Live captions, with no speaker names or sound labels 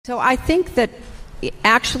So I think that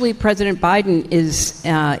actually President Biden is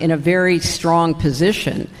in a very strong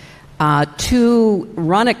position to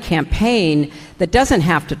run a campaign that doesn't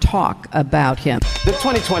have to talk about him. The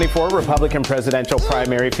 2024 Republican presidential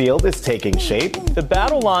primary field is taking shape. The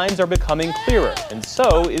battle lines are becoming clearer, and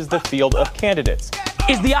so is the field of candidates.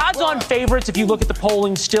 Is the odds-on favorites, if you look at the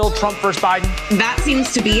polling, still Trump versus Biden? That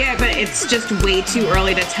seems to be it, but it's just way too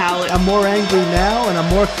early to tell. I'm more angry now, and I'm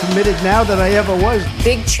more committed now than I ever was.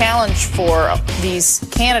 Big challenge for these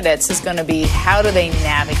candidates is going to be how do they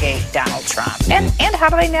navigate Donald Trump? And how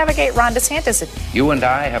do they navigate Ron DeSantis? You and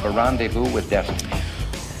I have a rendezvous with destiny.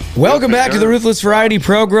 Welcome back to the Ruthless Variety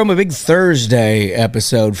Program, a big Thursday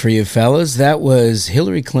episode for you fellas. That was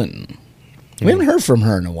Hillary Clinton. We haven't heard from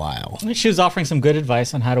her in a while. She was offering some good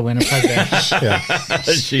advice on how to win a president.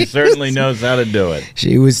 She certainly knows how to do it.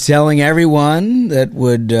 She was telling everyone that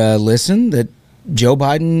would listen that Joe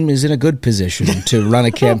Biden is in a good position to run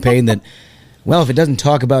a campaign that, well, if it doesn't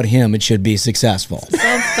talk about him, it should be successful.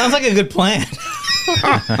 Sounds like a good plan.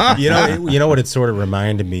 You know what it sort of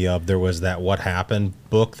reminded me of? There was that What Happened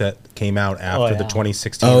book that came out after the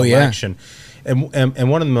 2016 election. Yeah.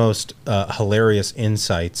 And one of the most hilarious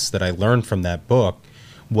insights that I learned from that book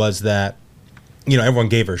was that, you know, everyone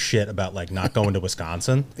gave her shit about, like, not going to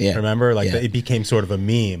Wisconsin. Yeah. Remember? Like, it became sort of a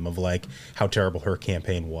meme of, like, how terrible her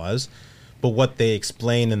campaign was. But what they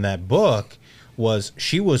explained in that book was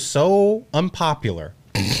she was so unpopular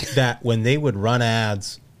that when they would run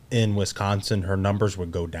ads in Wisconsin, her numbers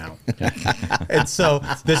would go down. And so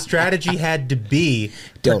the strategy had to be,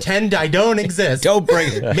 pretend I don't exist. Don't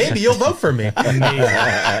bring it. Maybe you'll vote for me.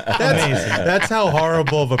 That's how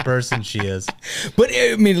horrible of a person she is. But,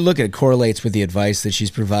 I mean, look, it correlates with the advice that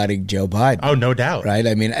she's providing Joe Biden. Oh, no doubt. Right?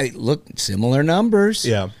 I mean, look, similar numbers.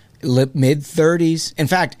 Yeah. Mid-30s. In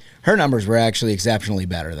fact, her numbers were actually exceptionally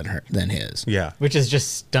better than his. Yeah. Which is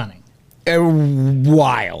just stunning.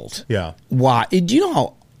 Wild. Yeah. Why? Do you know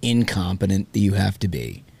how incompetent you have to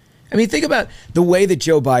be? I mean, think about the way that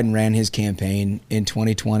Joe Biden ran his campaign in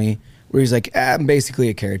 2020, where he's like, I'm basically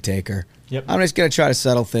a caretaker. Yep. I'm just going to try to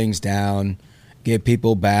settle things down, get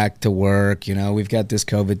people back to work. You know, we've got this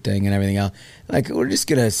COVID thing and everything else. Like, we're just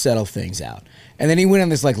going to settle things out. And then he went on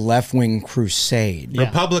this, like, left-wing crusade. Yeah.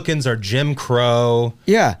 Republicans are Jim Crow.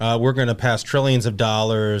 Yeah. We're going to pass trillions of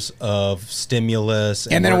dollars of stimulus.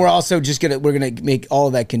 And then we're also just going to make all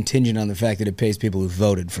of that contingent on the fact that it pays people who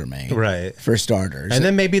voted for me. Right. For starters. And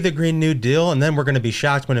then maybe the Green New Deal, and then we're going to be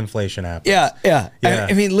shocked when inflation happens. Yeah.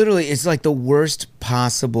 I mean, literally, it's like the worst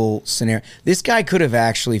possible scenario. This guy could have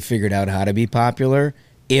actually figured out how to be popular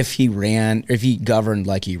if he governed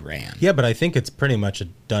like he ran. Yeah, but I think it's pretty much a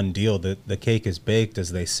done deal. The cake is baked,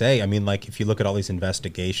 as they say. I mean, like, if you look at all these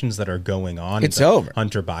investigations that are going on, it's over.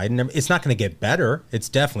 Hunter Biden, it's not going to get better. It's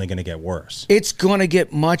definitely going to get worse. It's going to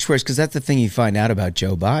get much worse, because that's the thing you find out about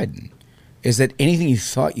Joe Biden, is that anything you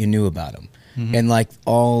thought you knew about him, and like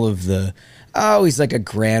all of the, he's like a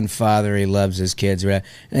grandfather, he loves his kids, right?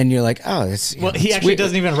 And you're like, that's... Well, he actually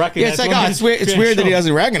doesn't even recognize. Yeah, it's like, it's weird that he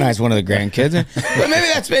doesn't recognize one of the grandkids. But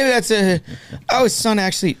maybe that's his son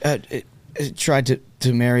actually tried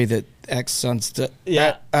to marry the ex-son's...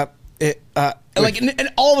 Yeah. And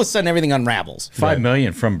all of a sudden everything unravels. $5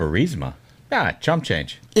 million from Burisma. Chump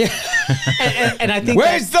change. Yeah. and I think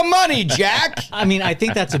where's the money, Jack? I mean, I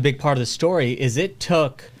think that's a big part of the story, is it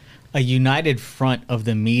took a united front of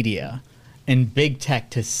the media and big tech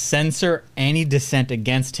to censor any dissent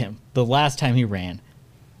against him the last time he ran,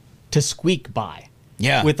 to squeak by.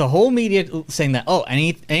 Yeah. With the whole media saying that,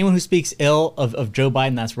 anyone who speaks ill of Joe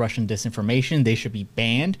Biden, that's Russian disinformation, they should be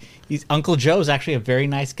banned. Uncle Joe is actually a very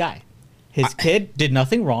nice guy. His kid did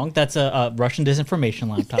nothing wrong. That's a Russian disinformation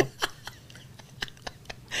laptop.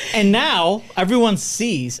 And now everyone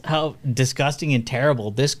sees how disgusting and terrible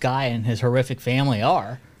this guy and his horrific family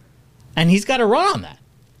are. And he's got to run on that.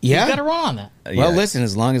 Yeah. He's got to run on that. Well, listen,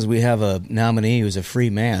 as long as we have a nominee who's a free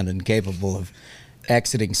man and capable of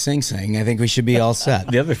exiting Sing Sing, I think we should be all set.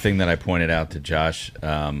 The other thing that I pointed out to Josh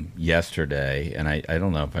yesterday, and I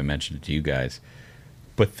don't know if I mentioned it to you guys,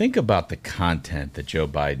 but think about the content that Joe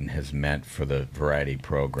Biden has meant for the variety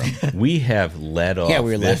program. We have led off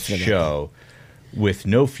this show with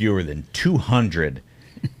no fewer than 200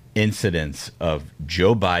 incidents of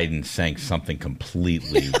Joe Biden saying something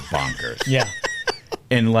completely bonkers. Yeah.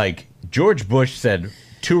 And like George Bush said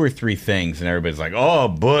 2 or 3 things, and everybody's like, "Oh,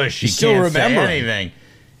 Bush, he can't say anything."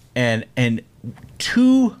 And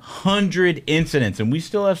 200 incidents, and we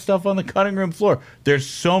still have stuff on the cutting room floor. There's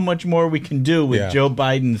so much more we can do with Joe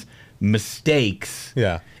Biden's mistakes.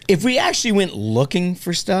 Yeah. If we actually went looking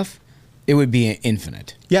for stuff, It would be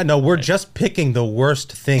infinite. Yeah, no, we're just picking the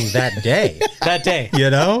worst thing that day. That day. You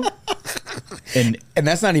know? And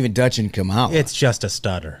that's not even Dutch and Kamala. It's just a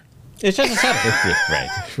stutter. It's just a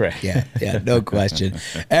setup. Right. Yeah, no question.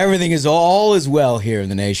 Everything is all is well here in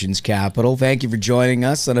the nation's capital. Thank you for joining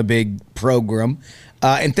us on a big program.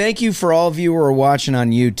 And thank you for all of you who are watching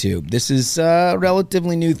on YouTube. This is a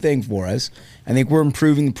relatively new thing for us. I think we're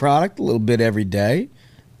improving the product a little bit every day.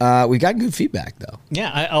 We got good feedback, though. Yeah,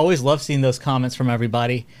 I always love seeing those comments from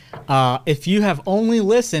everybody. If you have only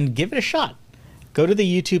listened, give it a shot. Go to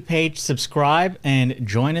the YouTube page, subscribe, and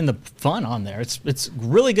join in the fun on there. It's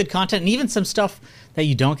really good content, and even some stuff that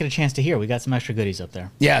you don't get a chance to hear. We got some extra goodies up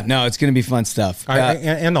there. Yeah, no, it's going to be fun stuff.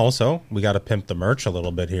 And also, we got to pimp the merch a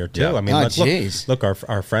little bit here, too. Yeah. I mean, look,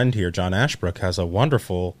 our friend here, John Ashbrook, has a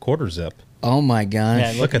wonderful quarter zip. Oh, my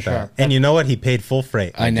gosh. Yeah, Look at that. And you know what? He paid full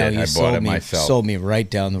freight. I know, did. you I bought it myself. sold me right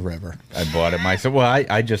down the river. I bought it myself. Well,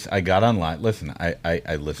 I got online. Listen,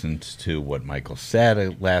 I listened to what Michael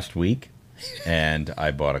said last week, and I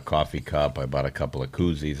bought a coffee cup. I bought a couple of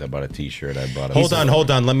koozies. I bought a T-shirt. I bought a Hold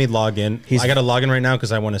on. Let me log in. I got to log in right now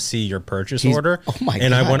because I want to see your purchase order. Oh, my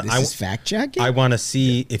and God. This is fact-checking? I want to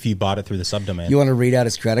see if you bought it through the subdomain. You want to read out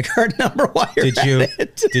his credit card number while you're at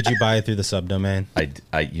it? Did you buy it through the subdomain? I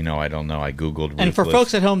don't know. I Googled And for Ruthless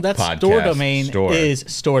folks at home, that Podcast store domain store. is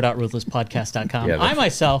store.ruthlesspodcast.com. Yeah, I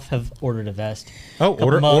myself have ordered a vest. Oh,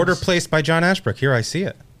 couple mugs. order placed by John Ashbrook. Here, I see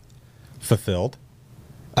it. Fulfilled.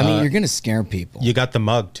 I mean, you're going to scare people. You got the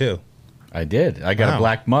mug, too. I did. I got Wow. a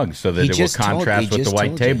black mug so that He it will just told- contrast he with the just white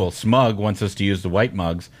told you. table. Smug wants us to use the white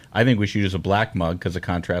mugs. I think we should use a black mug because it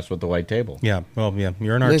contrasts with the white table. Yeah, well, yeah,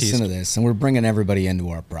 you're an artist. Listen to this, and we're bringing everybody into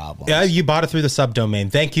our problems. Yeah, you bought it through the subdomain.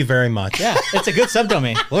 Thank you very much. Yeah, it's a good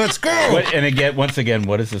subdomain. Let's go. Once again,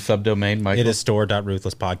 what is the subdomain, Michael? It is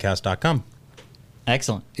store.ruthlesspodcast.com.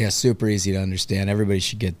 Excellent. Yeah, super easy to understand. Everybody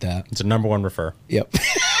should get that. It's a number one refer. Yep.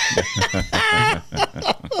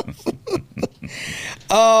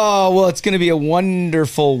 Oh, well, it's going to be a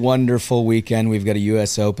wonderful, wonderful weekend. We've got a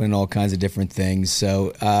U.S. Open and all kinds of different things.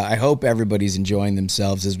 So I hope everybody's enjoying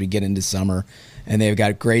themselves as we get into summer. And they've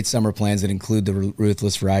got great summer plans that include the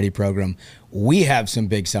Ruthless Variety Program. We have some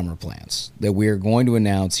big summer plans that we are going to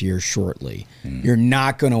announce here shortly. You're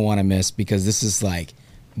not going to want to miss because this is like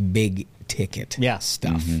big ticket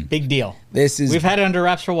stuff. Big deal. We've had it under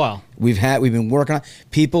wraps for a while. We've been working on.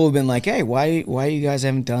 People have been like, "Hey, why you guys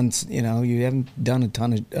haven't done? You haven't done a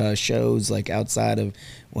ton of shows like outside of."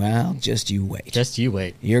 Well, just you wait. Just you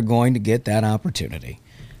wait. You're going to get that opportunity.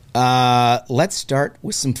 Let's start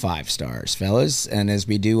with some 5 stars, fellas, and as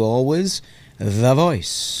we do always, the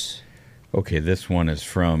voice. Okay, this one is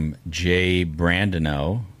from Jay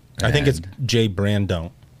Brandono. I think it's Jay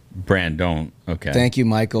Brandon. Brandon. Okay. Thank you,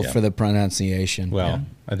 Michael, for the pronunciation. Well,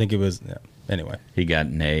 I think it was. Yeah. Anyway, he got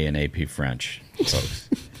an A in AP French, folks.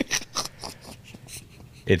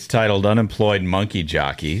 It's titled "Unemployed Monkey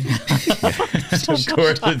Jockey." Of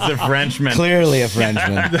course, it's a Frenchman. Clearly a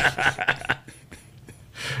Frenchman.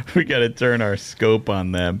 We got to turn our scope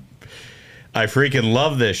on them. I freaking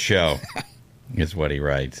love this show, is what he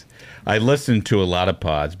writes. I listened to a lot of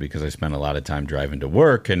pods because I spent a lot of time driving to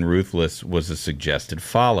work, and Ruthless was a suggested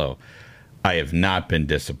follow. I have not been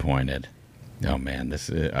disappointed. Oh, man,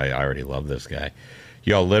 I already love this guy.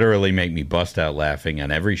 Y'all literally make me bust out laughing on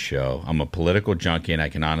every show. I'm a political junkie, and I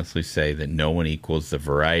can honestly say that no one equals the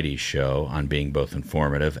variety show on being both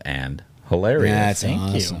informative and hilarious. That's Thank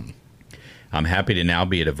awesome. you. I'm happy to now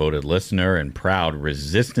be a devoted listener and proud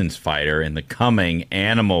resistance fighter in the coming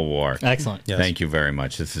animal war. Excellent. Yes. Thank you very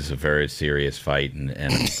much. This is a very serious fight, and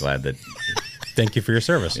I'm glad that... Thank you for your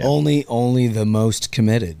service. Yeah. Only the most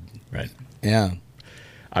committed. Right. Yeah.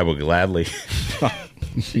 I will gladly...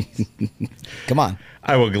 Come on.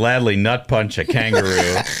 I will gladly nut punch a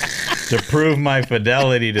kangaroo to prove my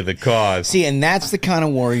fidelity to the cause. See, and that's the kind of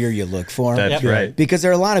warrior you look for. That's right. Because there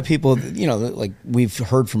are a lot of people, like we've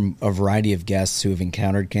heard from a variety of guests who have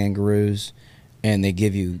encountered kangaroos, and they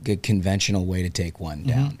give you a conventional way to take one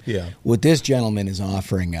down. Yeah. What this gentleman is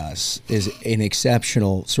offering us is an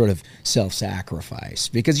exceptional sort of self-sacrifice.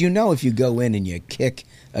 Because if you go in and you kick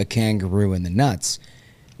a kangaroo in the nuts...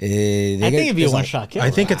 I think it'd be a one-shot kill. I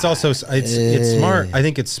think it's also it's smart. I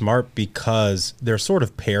think it's smart because they're sort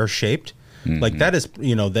of pear-shaped. Mm-hmm. Like that is,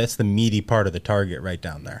 that's the meaty part of the target right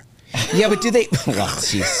down there. Yeah, but do they? Well,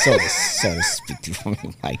 geez, so oh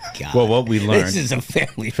my God. Well, what we learned. This is a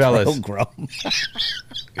family program.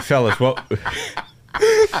 Fellas, what?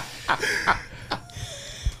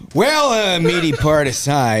 Well, meaty part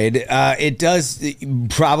aside, it does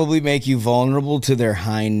probably make you vulnerable to their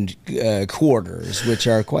hind quarters, which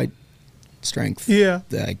are quite strength. Yeah.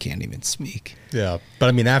 That I can't even speak. Yeah. But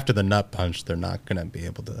I mean, after the nut punch, they're not going to be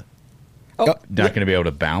able to. Not going to be able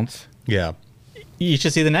to bounce? Yeah. You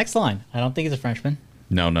should see the next line. I don't think he's a Frenchman.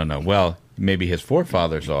 No. Well, maybe his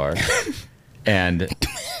forefathers are. And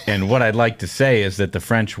what I'd like to say is that the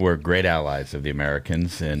French were great allies of the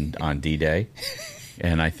Americans on D-Day.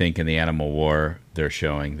 And I think in the Animal War, they're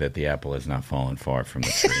showing that the apple has not fallen far from the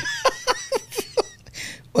tree.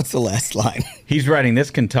 What's the last line? He's writing, this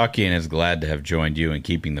Kentuckian is glad to have joined you in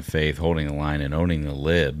keeping the faith, holding the line, and owning the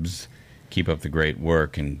libs. Keep up the great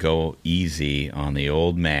work and go easy on the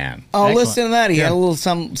old man. Oh, Excellent. Listen to that. He had a little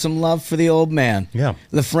some love for the old man. Yeah.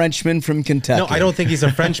 The Frenchman from Kentucky. No, I don't think he's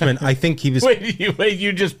a Frenchman. I think he was. Wait,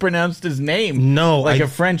 you just pronounced his name. No, like a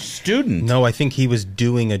French student. No, I think he was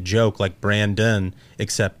doing a joke like Brandon,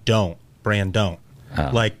 except don't.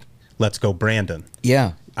 Like, let's go Brandon.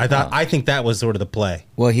 Yeah. I think that was sort of the play.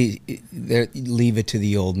 Well, leave it to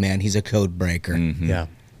the old man. He's a code breaker. Mm-hmm. Yeah.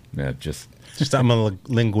 Just I'm a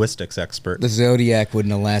linguistics expert. The Zodiac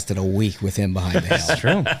wouldn't have lasted a week with him behind the helm. That's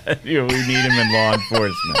true. We need him in law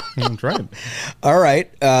enforcement. That's right. All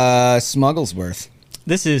right. Smugglesworth.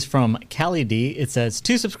 This is from Callie D. It says,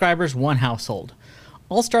 2 subscribers, 1 household.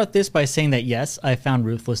 I'll start this by saying that, yes, I found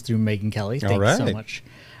Ruthless through Megan Kelly. Thank you so much.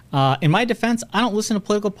 In my defense, I don't listen to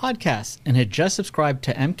political podcasts and had just subscribed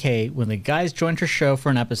to MK when the guys joined her show for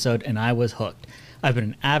an episode and I was hooked. I've been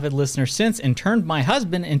an avid listener since and turned my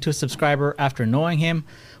husband into a subscriber after knowing him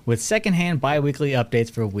with secondhand bi-weekly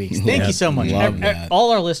updates for weeks. Thank you so much.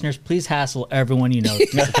 All our listeners, please hassle everyone you know to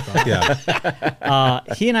subscribe.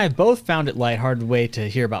 He and I both found it lighthearted way to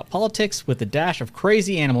hear about politics with a dash of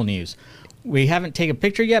crazy animal news. We haven't taken a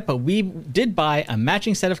picture yet, but we did buy a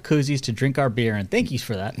matching set of koozies to drink our beer, and thank you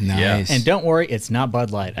for that. Nice. And don't worry, it's not Bud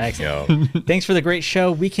Light. Excellent. Thanks for the great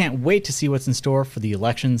show. We can't wait to see what's in store for the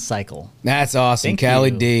election cycle. That's awesome. Thank Callie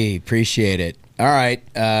you. D. Appreciate it. All right.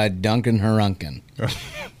 Duncan Harunkin.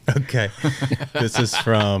 Okay. This is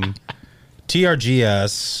from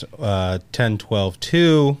TRGS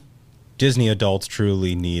 1012-2. Disney adults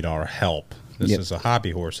truly need our help. This is a hobby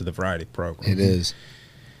horse of the variety program. It is.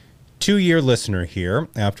 2-year listener here.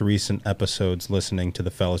 After recent episodes listening to the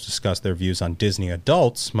fellows discuss their views on Disney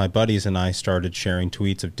adults, my buddies and I started sharing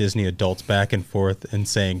tweets of Disney adults back and forth and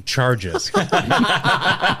saying charges.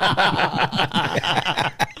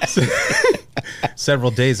 Several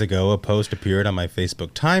days ago, a post appeared on my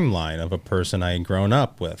Facebook timeline of a person I had grown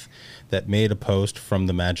up with that made a post from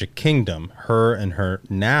the Magic Kingdom. Her and her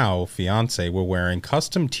now fiance were wearing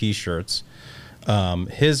custom t-shirts.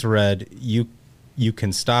 His read, you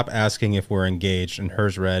can stop asking if we're engaged, and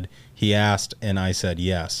hers read, he asked and I said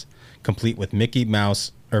yes, complete with Mickey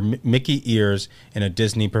Mouse or Mickey ears and a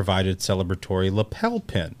Disney provided celebratory lapel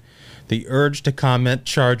pin. The urge to comment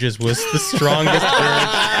charges was the strongest urge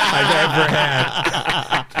I've ever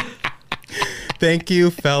had. Thank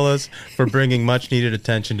you, fellas, for bringing much needed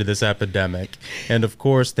attention to this epidemic. And of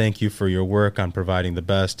course, thank you for your work on providing the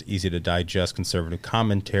best, easy to digest conservative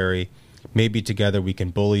commentary. Maybe together we can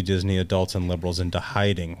bully Disney adults and liberals into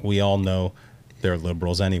hiding. We all know they're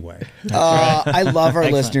liberals anyway. I love our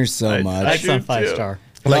listeners so much. Excellent 5-star.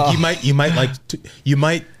 Like you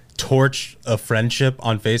might torch a friendship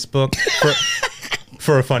on Facebook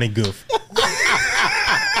for a funny goof.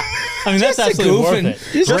 I mean, that's absolutely worth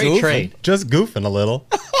it. Great trade. Just goofing a little.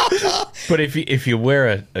 But if you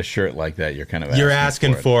wear a shirt like that, you're kind of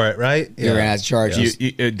asking for it, right? You're at charges.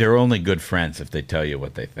 They're only good friends if they tell you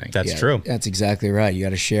what they think. That's true. That's exactly right. You got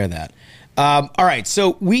to share that. All right.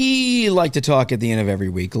 So we like to talk at the end of every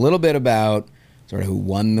week a little bit about sort of who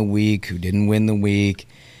won the week, who didn't win the week.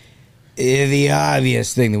 The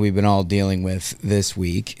obvious thing that we've been all dealing with this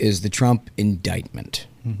week is the Trump indictment,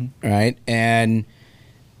 right? And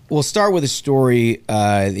we'll start with a story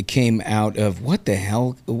that came out of what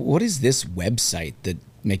is this website that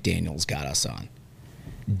McDaniels got us on?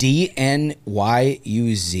 DNYUZ?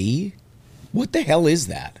 What the hell is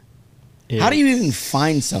that? How do you even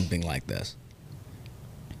find something like this?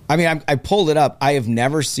 I mean, I pulled it up. I have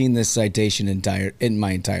never seen this citation in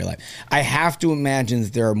my entire life. I have to imagine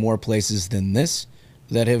that there are more places than this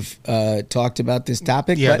that have talked about this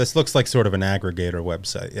topic. Yeah, this looks like sort of an aggregator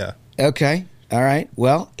website. Yeah. Okay. All right.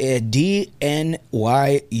 Well, DNYUZ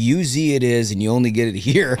it is, and you only get it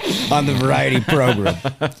here on the Variety Program.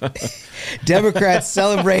 Democrats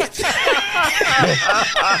celebrate.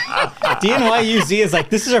 DNYUZ is like,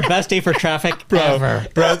 this is our best day for traffic ever.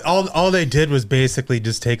 Bro, all they did was basically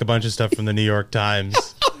just take a bunch of stuff from the New York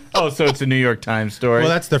Times. Oh, so it's a New York Times story? Well,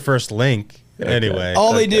 that's their first link. Anyway,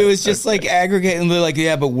 all they do is just like aggregate, and they're like,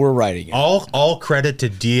 yeah, but we're writing it. All credit to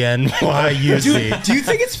DNYUZ. Do you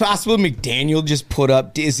think it's possible McDaniel just put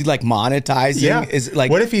up? Is he like monetizing? Yeah. Is it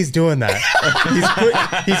like, what if he's doing that?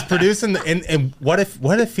 he's producing and what if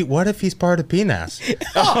he's part of PNAS?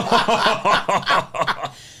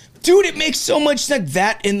 dude, it makes so much sense.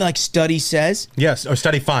 That in like Study says. Yes, or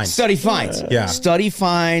Study finds. Study finds. Yeah. Study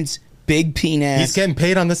finds. Big penis. He's getting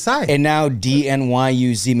paid on the side. And now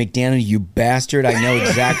DNYUZ. McDaniel, you bastard. I know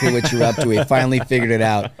exactly what you're up to. We finally figured it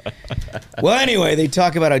out. Well, anyway, they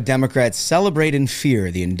talk about how Democrats celebrate and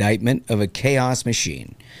fear the indictment of a chaos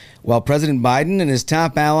machine. While President Biden and his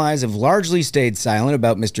top allies have largely stayed silent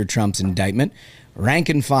about Mr. Trump's indictment,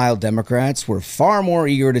 rank-and-file Democrats were far more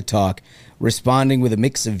eager to talk, responding with a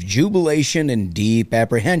mix of jubilation and deep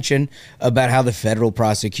apprehension about how the federal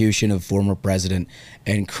prosecution of former president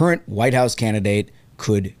and current White House candidate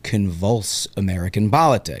could convulse American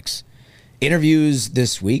politics. Interviews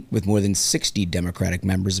this week with more than 60 Democratic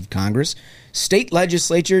members of Congress, state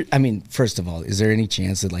legislature. I mean, first of all, is there any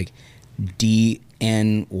chance that like DNYUZ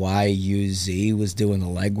was doing the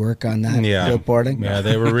legwork on that reporting? Yeah,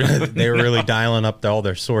 they were really dialing up all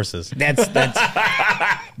their sources. That's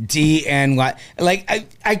DNY. Like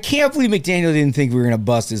I can't believe McDaniel didn't think we were going to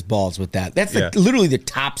bust his balls with that. That's literally the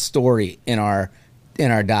top story in our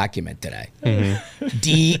document today.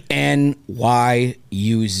 DNYUZ.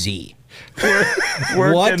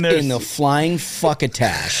 What in the flying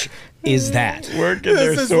fuckatash is that? Working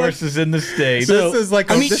their sources in the state. This is like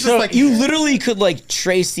you literally could like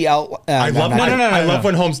trace the out. I love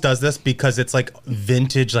when Holmes does this because it's like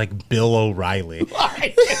vintage, like Bill O'Reilly.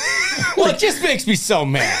 Well, it just makes me so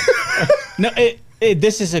mad. No,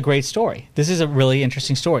 this is a great story. This is a really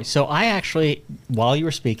interesting story. So I actually, while you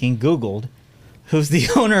were speaking, Googled who's the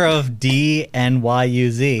owner of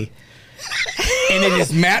DNYUZ. And it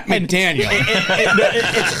is Matt McDaniel.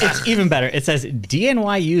 It's even better. It says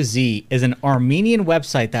DNYUZ is an Armenian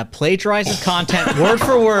website that plagiarizes content word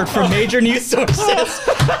for word from major news sources.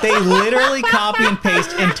 They literally copy and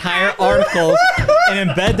paste entire articles and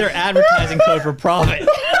embed their advertising code for profit.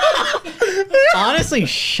 Honestly,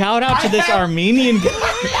 shout out to this Armenian guy.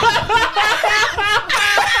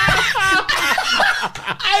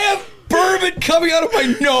 I have bourbon coming out of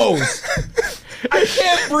my nose. I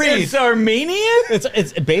can't breathe. It's Armenian?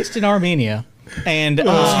 It's based in Armenia. And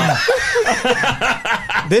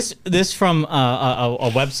this from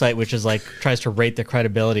a website which is like tries to rate the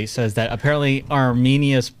credibility says that apparently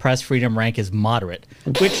Armenia's press freedom rank is moderate.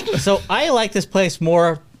 So I like this place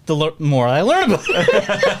more the more I learn about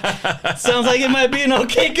it. Sounds like it might be an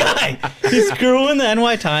okay guy. He's screwing the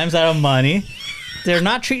NY Times out of money. They're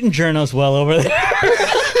not treating journos well over there.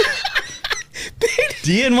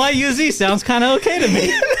 DNYUZ sounds kind of okay to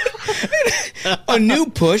me. A new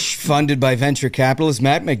push funded by venture capitalist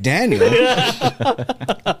Matt McDaniel.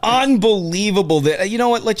 Unbelievable. That you know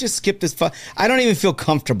what? Let's just skip this. I don't even feel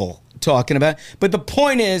comfortable talking about it. But the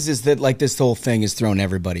point is that like this whole thing has thrown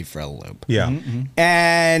everybody for a loop. Yeah.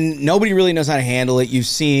 And nobody really knows how to handle it. You've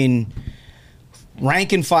seen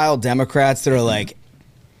rank and file Democrats that are like,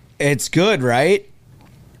 it's good, right?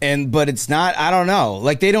 But it's not. I don't know.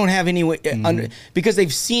 Like they don't have any way because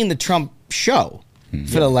they've seen the Trump show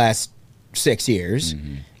for the last 6 years,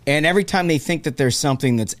 and every time they think that there's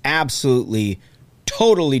something that's absolutely,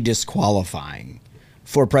 totally disqualifying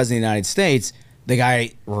for President of the United States, the guy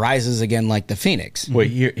rises again like the phoenix. Well,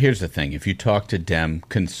 here's the thing: if you talk to Dem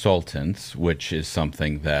consultants, which is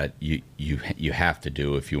something that you have to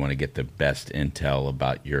do if you want to get the best intel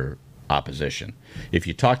about your opposition, if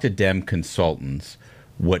you talk to Dem consultants,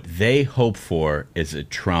 what they hope for is a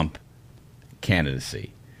Trump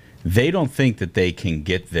candidacy. They don't think that they can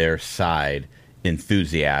get their side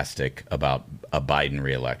enthusiastic about a Biden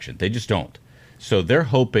reelection. They just don't. So they're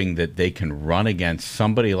hoping that they can run against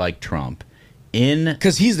somebody like Trump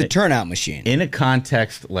because he's the turnout machine. In a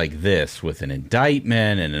context like this, with an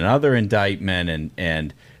indictment and another indictment,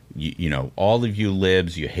 and you know, all of you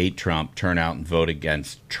libs, you hate Trump, turn out and vote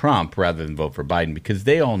against Trump rather than vote for Biden, because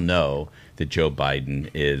they all know that Joe Biden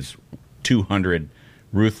is 200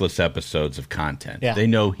 ruthless episodes of content. Yeah. They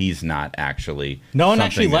know he's not actually. No one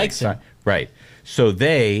actually likes him. Right. So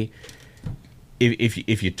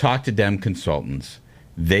if you talk to Dem consultants,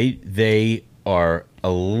 they are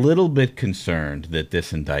a little bit concerned that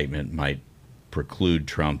this indictment might preclude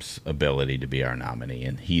Trump's ability to be our nominee,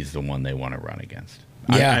 and he's the one they want to run against.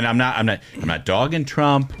 Yeah, I'm not dogging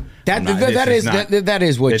Trump. That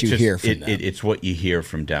is what you hear from them. It's what you hear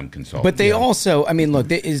from Dem consultants. But they also, I mean,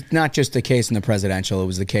 look, it is not just the case in the presidential. It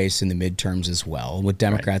was the case in the midterms as well. What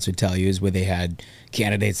Democrats would tell you is where they had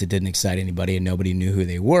candidates that didn't excite anybody and nobody knew who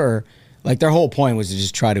they were. Like their whole point was to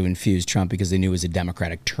just try to infuse Trump because they knew it was a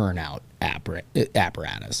Democratic turnout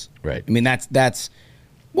apparatus. Right. I mean, that's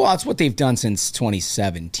what they've done since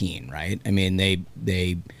 2017, right? I mean,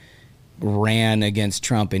 they ran against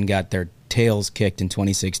Trump and got their tails kicked in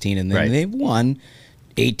 2016, and then they won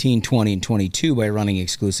 18, 20, and 22 by running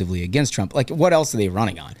exclusively against Trump. Like, what else are they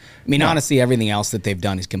running on? I mean, honestly, everything else that they've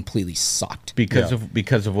done is completely sucked. Because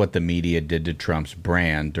of what the media did to Trump's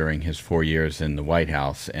brand during his 4 years in the White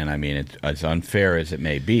House. And I mean, it's as unfair as it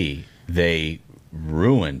may be, they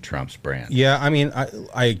ruined Trump's brand. Yeah, I mean,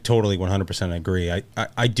 I totally 100% agree.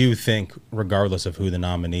 I do think, regardless of who the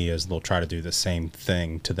nominee is, they'll try to do the same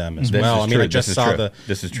thing to them as well. I mean, true. I just saw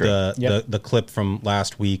the clip from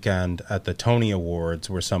last weekend at the Tony Awards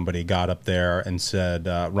where somebody got up there and said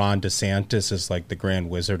Ron DeSantis is like the Grand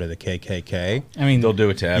Wizard of the KKK. I mean, they'll do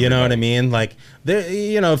it to everybody. You know what I mean? Like,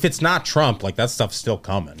 if it's not Trump, like that stuff's still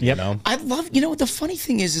coming. You know, I love. The funny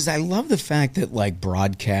thing is I love the fact that like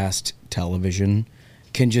broadcast television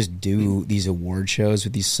can just do these award shows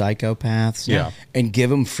with these psychopaths and give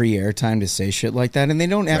them free airtime to say shit like that, and they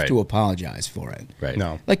don't have to apologize for it. Right.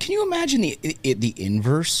 No. Like, can you imagine the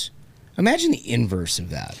inverse? Imagine the inverse of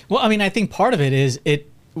that. Well, I mean, I think part of it is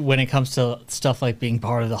when it comes to stuff like being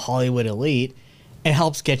part of the Hollywood elite, it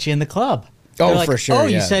helps get you in the club. Oh, They're like, for sure. Oh,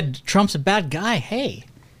 you said Trump's a bad guy. Hey,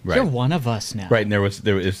 you're one of us now. Right, and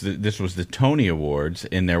this was the Tony Awards,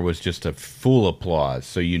 and there was just a full applause.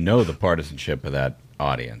 So the partisanship of that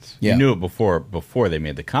audience. Yeah. You knew it before they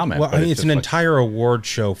made the comment. Well, but I mean, it's an entire award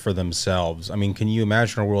show for themselves. I mean, can you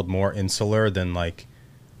imagine a world more insular than like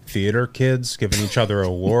theater kids giving each other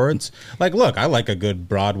awards? Like, look, I like a good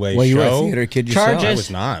Broadway show. You were a theater kid yourself. I was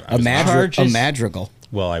not. A madrigal.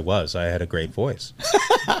 Well, I was. I had a great voice,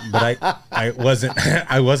 but I wasn't.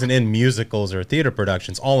 I wasn't in musicals or theater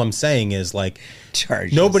productions. All I'm saying is, like,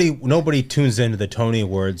 nobody tunes into the Tony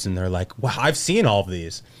Awards and they're like, "Wow, I've seen all of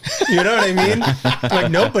these." You know what I mean?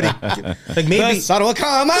 Like nobody. Like maybe the sun will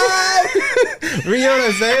come out. You know what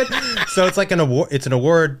I'm saying? So it's like an award. It's an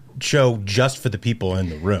award show just for the people in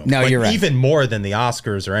the room. No, you're right. Even more than the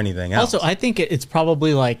Oscars or anything else. Also, I think it's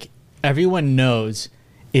probably like everyone knows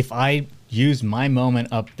if I use my moment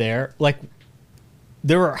up there, like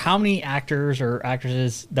there were how many actors or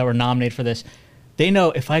actresses that were nominated for this? They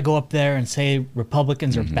know if I go up there and say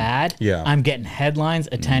Republicans are bad, I'm getting headlines,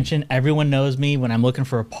 attention. Everyone knows me. When I'm looking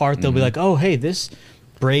for a part, they'll be like, oh, hey, this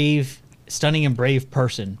brave, stunning and brave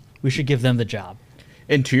person, we should give them the job.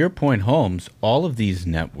 And to your point, Holmes, all of these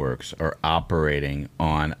networks are operating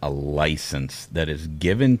on a license that is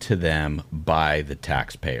given to them by the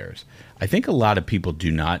taxpayers. I think a lot of people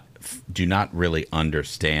do not really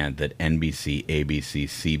understand that NBC, ABC,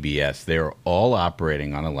 CBS, they are all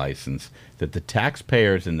operating on a license that the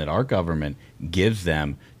taxpayers and that our government gives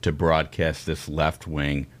them to broadcast this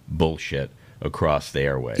left-wing bullshit across the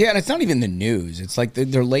airwaves. Yeah, and it's not even the news. It's like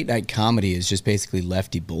their late-night comedy is just basically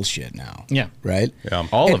lefty bullshit now. Yeah. Right? Yeah.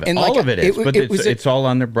 All of it is. But it's all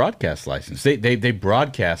on their broadcast license. They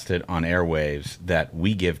broadcast it on airwaves that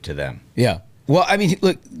we give to them. Yeah. Well, I mean,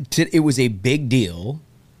 look, it was a big deal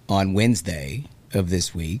on Wednesday of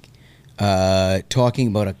this week, talking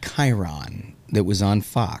about a chyron that was on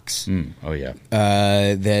Fox. Oh yeah.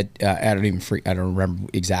 That I don't remember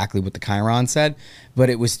exactly what the chyron said, but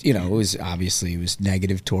it was it was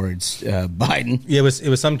negative towards Biden. Yeah, it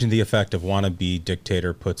was something to the effect of wannabe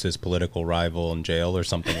dictator puts his political rival in jail or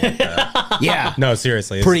something like that. Yeah. No,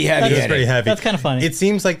 seriously. It's pretty heavy. It's pretty heavy. That's kind of funny. It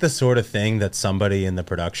seems like the sort of thing that somebody in the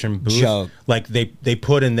production booth, Joke. like they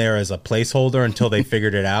put in there as a placeholder until they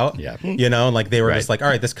figured it out. Yeah. Like they were just like, all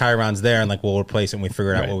right, this chyron's there, and like we'll replace it and we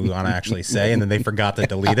figured out what we want to actually say, and then they forgot to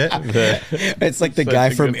delete it. It's like the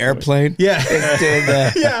guy from Airplane. Yeah.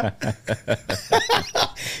 Yeah.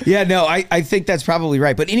 Yeah, no, I think that's probably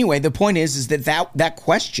right. But anyway, the point is that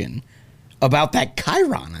question about that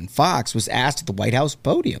chyron on Fox was asked at the White House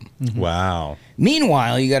podium. Wow.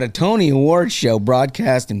 Meanwhile, you got a Tony Awards show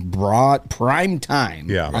broadcast in prime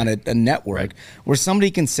time on a network where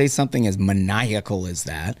somebody can say something as maniacal as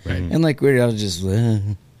that. Right. And like, we're just...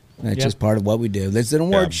 That's just part of what we do. There's an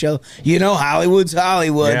award show. Hollywood's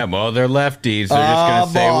Hollywood. Yeah, well, they're lefties.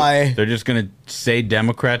 They're just going to say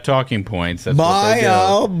Democrat talking points. That's what they do.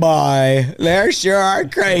 Oh, boy. They sure are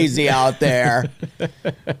crazy out there.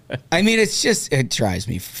 I mean, it drives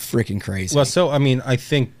me freaking crazy. Well, so, I mean, I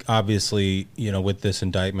think, obviously, with this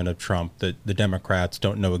indictment of Trump, the Democrats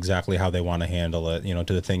don't know exactly how they want to handle it,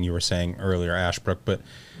 to the thing you were saying earlier, Ashbrook, but...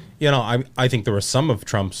 I think there were some of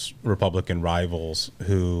Trump's Republican rivals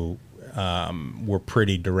who were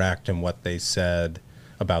pretty direct in what they said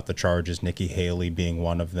about the charges, Nikki Haley being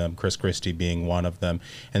one of them, Chris Christie being one of them.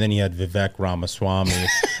 And then you had Vivek Ramaswamy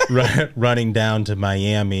running down to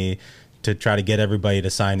Miami to try to get everybody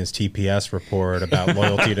to sign his TPS report about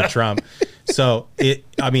loyalty to Trump. So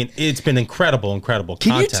it's been incredible content.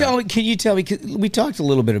 Can you tell me, 'cause we talked a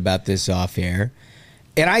little bit about this off air,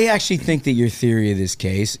 and I actually think that your theory of this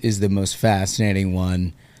case is the most fascinating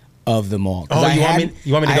one of them all. Oh, you want me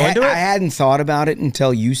to go into it? I hadn't thought about it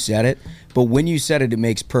until you said it, but when you said it, it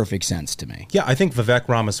makes perfect sense to me. Yeah, I think Vivek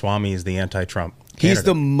Ramaswamy is the anti-Trump candidate. He's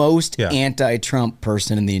the most anti-Trump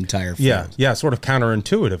person in the entire field. Yeah, sort of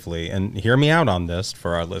counterintuitively. And hear me out on this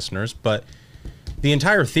for our listeners, but the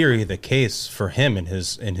entire theory of the case for him in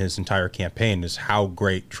his entire campaign is how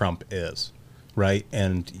great Trump is, right?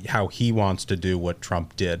 And how he wants to do what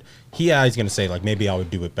Trump did. He's going to say, like, maybe I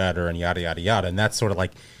would do it better and yada, yada, yada. And that's sort of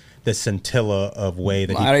like the scintilla of way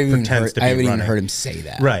that he pretends to be running. I haven't even heard him say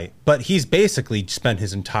that. Right. But he's basically spent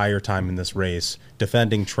his entire time in this race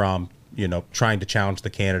defending Trump, trying to challenge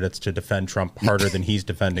the candidates to defend Trump harder than he's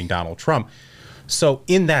defending Donald Trump. So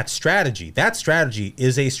in that strategy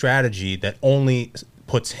is a strategy that only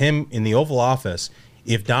puts him in the Oval Office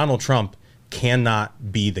if Donald Trump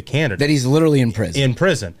cannot be the candidate. That he's literally in prison. In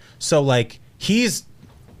prison. So, like, he's,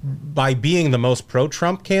 by being the most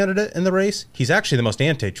pro-Trump candidate in the race, he's actually the most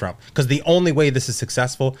anti-Trump. Because the only way this is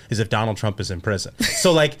successful is if Donald Trump is in prison.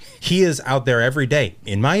 So, like, he is out there every day,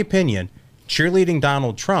 in my opinion, cheerleading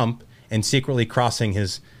Donald Trump and secretly crossing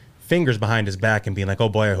his fingers behind his back and being like, oh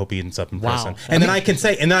boy, I hope he ends up in prison. And then I can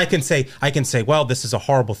say, well, this is a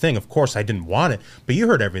horrible thing. Of course I didn't want it, but you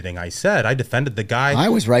heard everything I said. I defended the guy. I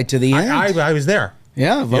was right to the end. I was there.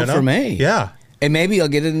 Yeah, vote for me. Yeah. And maybe I'll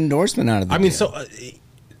get an endorsement out of the deal. So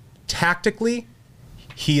tactically,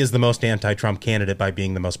 he is the most anti-Trump candidate by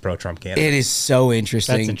being the most pro-Trump candidate. It is so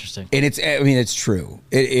interesting. That's interesting. And it's true.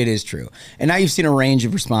 It is true. And now you've seen a range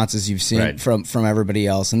of responses you've seen from everybody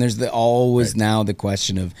else. And there's always now the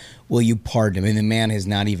question of, will you pardon him? And the man has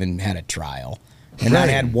not even had a trial. And not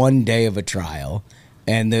had one day of a trial.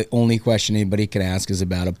 And the only question anybody can ask is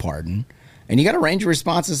about a pardon. And you got a range of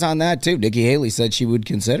responses on that, too. Nikki Haley said she would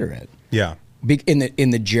consider it. Yeah. In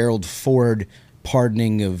the Gerald Ford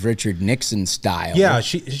pardoning of Richard Nixon style. Yeah,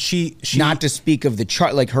 she not to speak of the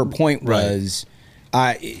chart. Like, her point was,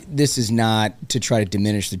 this is not to try to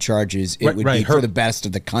diminish the charges. It would be for the best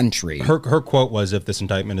of the country. Her quote was, if this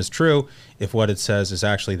indictment is true, if what it says is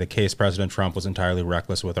actually the case, President Trump was entirely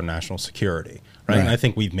reckless with our national security. Right? And I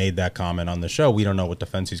think we've made that comment on the show. We don't know what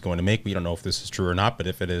defense he's going to make. We don't know if this is true or not. But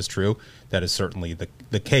if it is true, that is certainly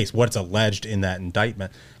the case, what's alleged in that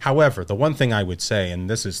indictment. However, the one thing I would say, and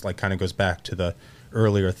this is like kind of goes back to the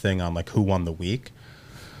earlier thing on like who won the week,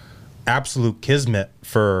 absolute kismet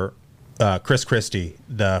for Chris Christie,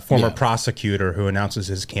 the former prosecutor who announces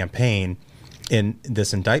his campaign, and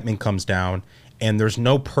this indictment comes down, and there's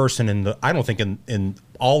no person I don't think in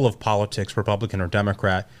all of politics, Republican or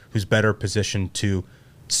Democrat, who's better positioned to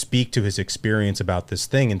speak to his experience about this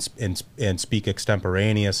thing and speak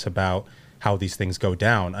extemporaneous about how these things go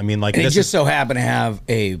down. I mean, like, and he just so happened to have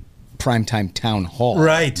a primetime town hall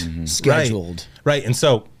scheduled. Right. And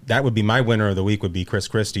so that would be my winner of the week, would be Chris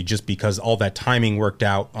Christie, just because all that timing worked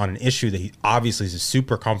out on an issue that he obviously is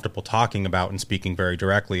super comfortable talking about and speaking very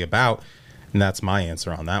directly about. And that's my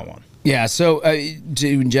answer on that one. Yeah, so to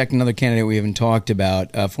inject another candidate we haven't talked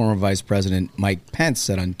about, former Vice President Mike Pence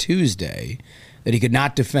said on Tuesday that he could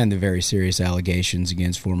not defend the very serious allegations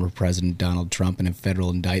against former President Donald Trump in a federal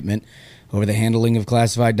indictment over the handling of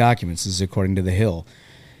classified documents. This is according to The Hill.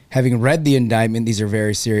 Having read the indictment, these are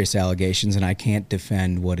very serious allegations, and I can't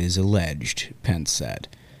defend what is alleged, Pence said.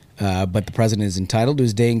 But the president is entitled to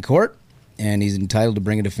his day in court, and he's entitled to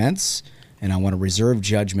bring a defense, and I want to reserve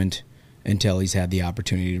judgment until he's had the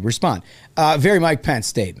opportunity to respond. Very Mike Pence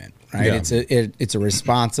statement, right? Yeah. It's a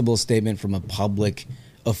responsible statement from a public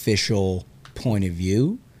official point of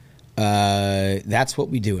view. That's what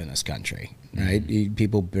we do in this country, right?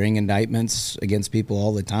 People bring indictments against people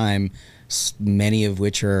all the time, many of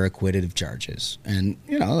which are acquitted of charges. And,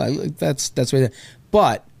 that's what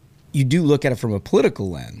but you do look at it from a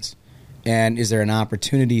political lens. And is there an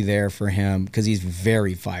opportunity there for him? Because he's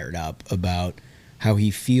very fired up about how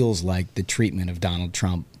he feels like the treatment of Donald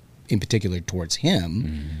Trump, in particular towards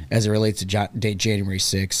him, as it relates to January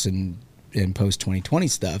 6th and post-2020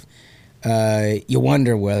 stuff. You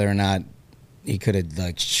wonder whether or not he could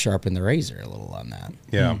have sharpened the razor a little on that.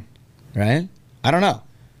 Yeah. Right? I don't know.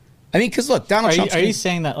 I mean, because look, Donald Trump. Are you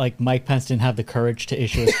saying that Mike Pence didn't have the courage to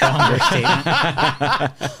issue a stronger statement?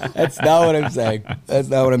 That's not what I'm saying. That's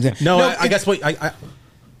not what I'm saying. No, I guess what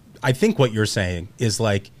I think what you're saying is,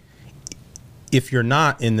 like, if you're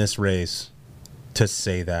not in this race to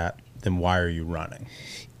say that, then why are you running?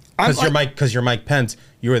 Because you're Mike Pence.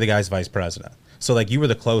 You were the guy's vice president. So, like, you were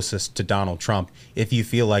the closest to Donald Trump. If you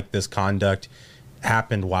feel like this conduct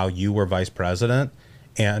happened while you were vice president,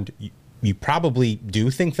 and you probably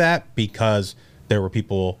do think that because there were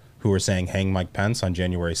people who were saying hang Mike Pence on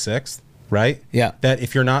January 6th, right? Yeah. That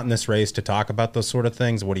if you're not in this race to talk about those sort of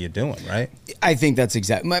things, what are you doing, right? I think that's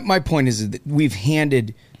exactly my point is that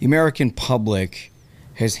the American public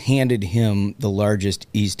has handed him the largest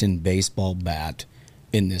Easton baseball bat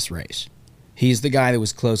in this race. He's the guy that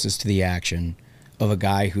was closest to the action of a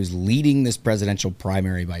guy who's leading this presidential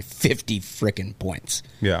primary by 50 frickin' points.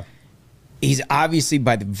 Yeah. He's obviously,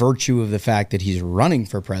 by the virtue of the fact that he's running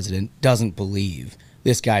for president, doesn't believe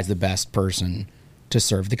this guy's the best person to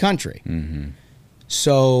serve the country. Mm-hmm.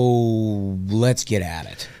 So let's get at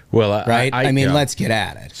it. Well, right? Let's get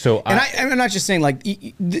at it. So, I'm not just saying like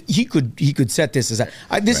he could set this as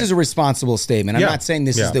this is a responsible statement. I'm not saying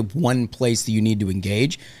this is the one place that you need to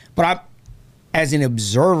engage, but as an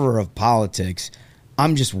observer of politics,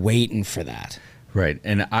 I'm just waiting for that. Right,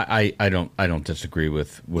 and I don't disagree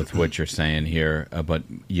with what you're saying here, but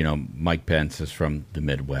Mike Pence is from the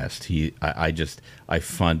Midwest. I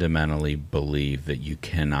fundamentally believe that you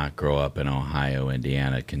cannot grow up in Ohio,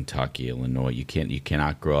 Indiana, Kentucky, Illinois. You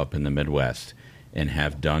cannot grow up in the Midwest and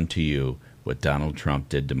have done to you what Donald Trump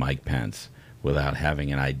did to Mike Pence without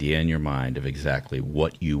having an idea in your mind of exactly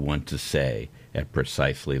what you want to say at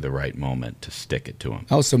precisely the right moment to stick it to him.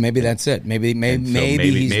 Oh, so maybe that's it. Maybe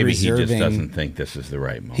he's reserving. He just doesn't think this is the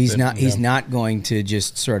right moment. He's not going to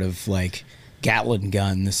just sort of like Gatlin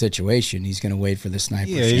gun the situation. He's going to wait for the sniper.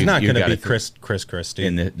 Yeah, he's not going to be Chris Christie.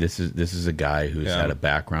 And this is a guy who's had a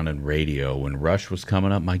background in radio. When Rush was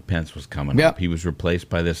coming up, Mike Pence was coming up. He was replaced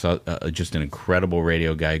by this just an incredible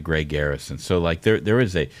radio guy, Greg Garrison. So like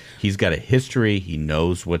he's got a history. He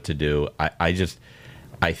knows what to do.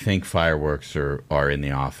 I think fireworks are in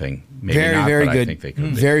the offing. Maybe not, very but good. I think they could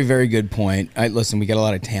be. Very, very good point. Listen, we got a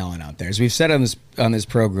lot of talent out there. As we've said on this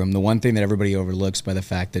program, the one thing that everybody overlooks by the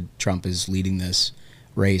fact that Trump is leading this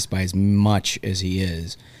race by as much as he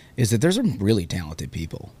is that there's some really talented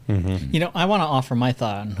people. Mm-hmm. I want to offer my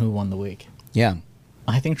thought on who won the week. Yeah.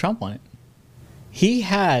 I think Trump won it. He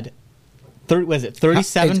had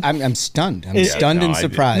 37? I'm stunned. I'm stunned and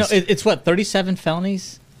surprised. No, it's 37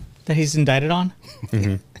 felonies that he's indicted on?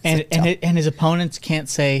 Mm-hmm. And his opponents can't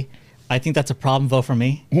say, I think that's a problem, vote for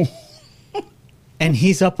me. And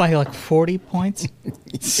he's up by like 40 points.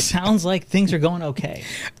 Sounds like things are going okay.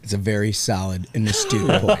 It's a very solid and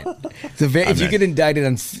astute point. If you get indicted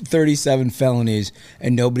on 37 felonies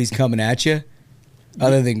and nobody's coming at you,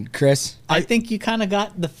 other than Chris, I think you kind of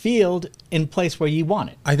got the field in place where you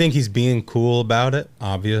want it. I think he's being cool about it,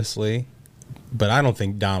 obviously. But I don't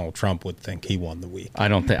think Donald Trump would think he won the week. I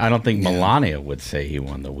don't think Melania would say he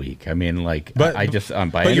won the week. I mean, like, by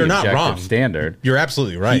but any you're not objective wrong. standard, you're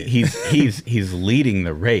absolutely right. He's leading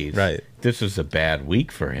the race. Right. This was a bad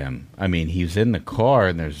week for him. I mean, he's in the car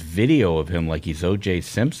and there's video of him like he's O.J.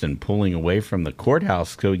 Simpson pulling away from the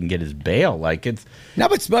courthouse so he can get his bail. Like it's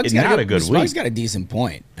Smug's not a good week. Smug's got a decent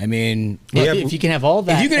point. I mean, if you can have all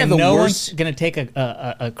that, if you can have no worst, one's going to take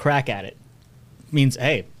a crack at it, means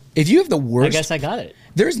hey. If you have the worst, I guess I got it.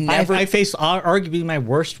 There's never. I faced arguably my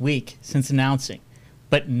worst week since announcing,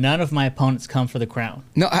 but none of my opponents come for the crown.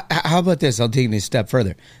 No, how about this? I'll take it a step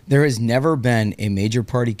further. There has never been a major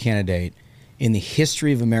party candidate in the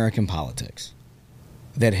history of American politics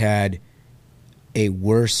that had a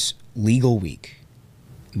worse legal week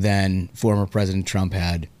than former President Trump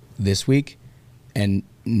had this week, and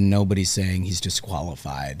nobody's saying he's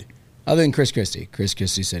disqualified, other than Chris Christie. Chris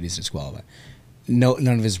Christie said he's disqualified. No,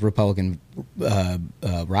 none of his Republican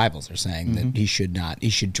rivals are saying that he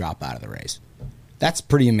should drop out of the race. That's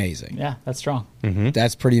pretty amazing. Yeah, that's strong. Mm-hmm.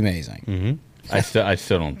 That's pretty amazing. Mm-hmm. I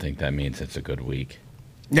still don't think that means it's a good week.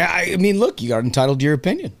 Yeah, I mean, look, you are entitled to your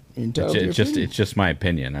opinion. It's just my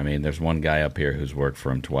opinion. I mean, there's one guy up here who's worked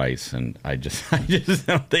for him twice, and I just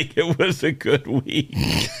don't think it was a good week.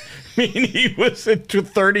 I mean, he was a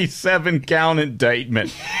 37 count indictment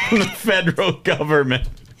from the federal government.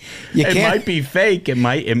 It might be fake. It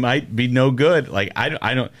might be no good. Like I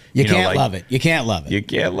don't. You can't love it. You can't love it. You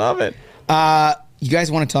can't love it. You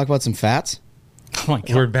guys want to talk about some fats? Oh my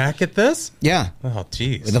God. We're back at this? Yeah. Oh,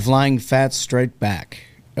 geez. The flying fats strike back.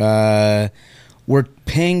 We're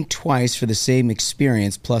paying twice for the same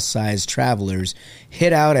experience. Plus size travelers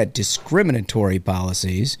hit out at discriminatory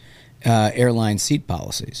policies, airline seat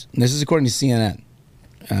policies. And this is according to CNN.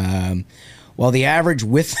 While the average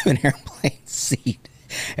width of an airplane seat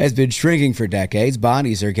has been shrinking for decades,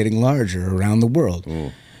 bodies are getting larger around the world.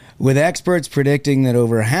 Ooh. With experts predicting that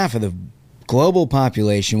over half of the global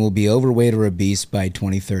population will be overweight or obese by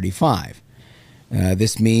 2035.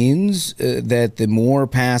 This means that the more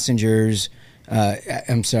passengers...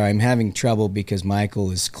 I'm sorry, I'm having trouble because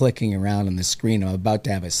Michael is clicking around on the screen. I'm about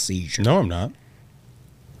to have a seizure. No, I'm not.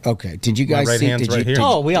 Okay. Did you guys My right see? hand's right here.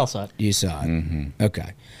 Oh, we all saw it. You saw it. Mm-hmm.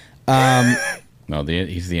 Okay. No,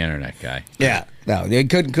 he's the internet guy. Yeah. No, it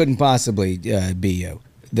couldn't possibly be you.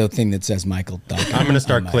 The thing that says Michael. I'm going to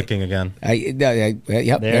start clicking again. Yep.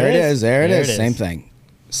 There it is. There it is. Same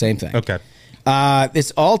thing. Okay.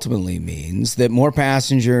 This ultimately means that more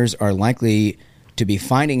passengers are likely to be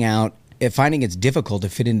finding it's difficult to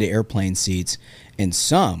fit into airplane seats, and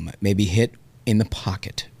some may be hit in the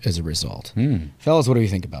pocket as a result. Fellas, what do you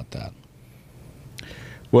think about that?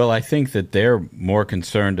 Well, I think that they're more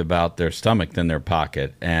concerned about their stomach than their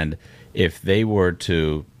pocket, and if they were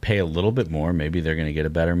to pay a little bit more, maybe they're going to get a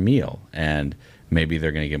better meal, and maybe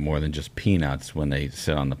they're going to get more than just peanuts when they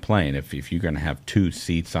sit on the plane. If you're going to have 2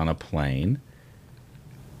 seats on a plane,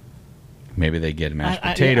 maybe they get mashed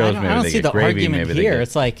potatoes, I maybe don't they see get the gravy, argument maybe here. they get...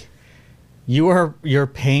 It's like you're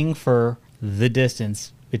paying for the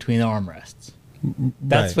distance between the armrests.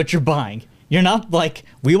 That's Right. what you're buying. You're not like,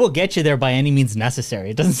 we will get you there by any means necessary.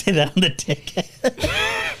 It doesn't say that on the ticket.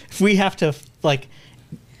 If we have to like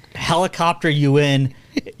helicopter you in,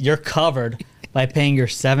 you're covered by paying your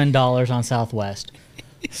 $7 on Southwest.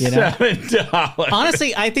 You know? $7.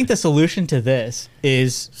 Honestly, I think the solution to this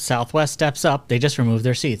is Southwest steps up. They just remove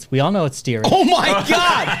their seats. We all know it's steerage. Oh my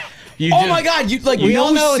God! My God! We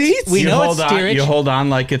all know seats? we know it's steerage. You hold on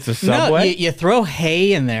like it's a subway? No, you throw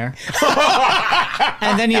hay in there.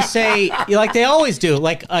 And then you say, like they always do,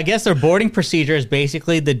 like I guess their boarding procedure is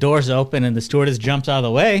basically the doors open and the stewardess jumps out of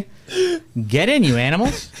the way. Get in, you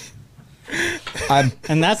animals.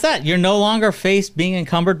 And that's that. You're no longer faced being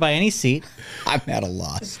encumbered by any seat. I'm at a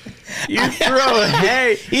loss. You throw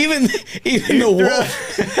hay. Even the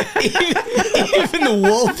wolf. even the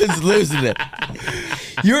wolf is losing it.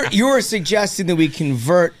 You're suggesting that we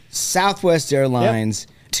convert Southwest Airlines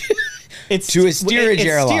to a steerage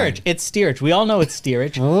airline. It's steerage. We all know it's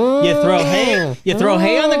steerage. You throw hay. You throw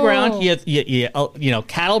hay on the ground. You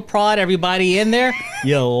cattle prod everybody in there.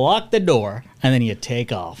 You lock the door and then you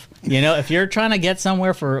take off. You know, if you're trying to get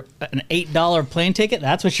somewhere for an $8 plane ticket,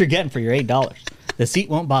 that's what you're getting for your $8. The seat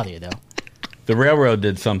won't bother you though. The railroad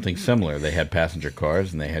did something similar. They had passenger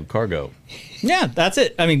cars and they had cargo. Yeah, that's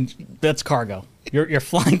it. I mean, that's cargo. You're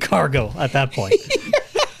flying cargo at that point.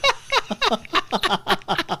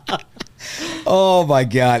 Oh my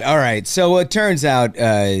God! All right, so it turns out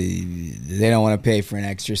they don't want to pay for an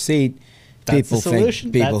extra seat. That's the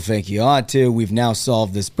solution. People think you ought to. We've now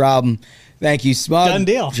solved this problem. Thank you, Smug. Done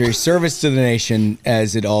deal. For your service to the nation,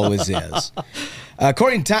 as it always is.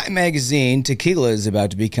 According to Time Magazine, tequila is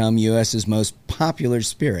about to become U.S.'s most popular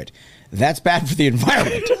spirit. That's bad for the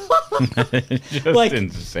environment. Just Like-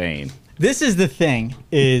 insane. This is the thing: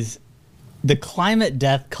 is the climate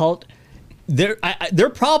death cult. Their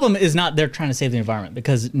problem is not they're trying to save the environment,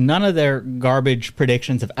 because none of their garbage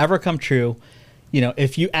predictions have ever come true. You know,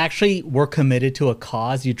 if you actually were committed to a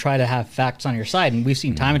cause, you try to have facts on your side, and we've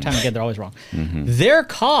seen time and time again they're always wrong. Their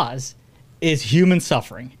cause is human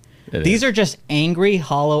suffering. These are just angry,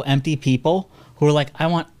 hollow, empty people who are like, I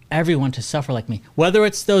want everyone to suffer like me. Whether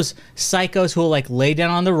it's those psychos who will like lay down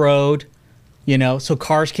on the road, you know, so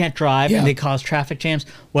cars can't drive and they cause traffic jams.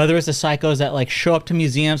 Whether it's the psychos that like show up to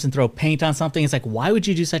museums and throw paint on something. It's like, why would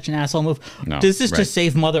you do such an asshole move? No, This is to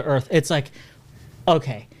save Mother Earth. It's like,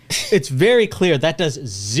 okay, it's very clear that does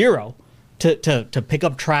zero to pick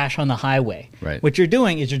up trash on the highway. Right. What you're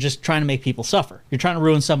doing is you're just trying to make people suffer. You're trying to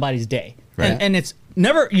ruin somebody's day. Right. And it's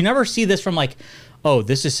you never see this from like, oh,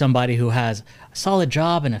 this is somebody who has a solid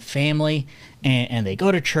job and a family and they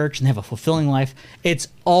go to church and they have a fulfilling life. It's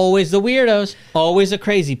always the weirdos, always the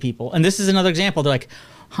crazy people. And this is another example. They're like,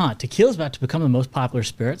 tequila's about to become the most popular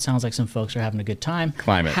spirit. Sounds like some folks are having a good time.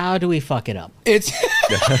 Climate. How do we fuck it up? It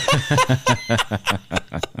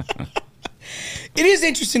is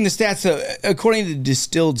interesting, the stats. According to the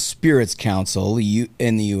Distilled Spirits Council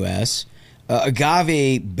in the U.S.,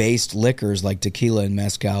 agave-based liquors like tequila and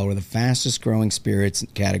mezcal were the fastest-growing spirits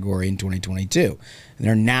category in 2022. And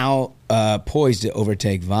they're now poised to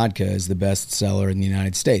overtake vodka as the best seller in the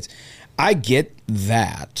United States. I get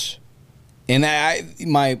that. And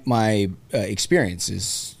my experience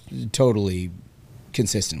is totally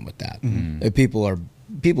consistent with that. People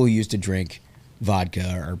who used to drink vodka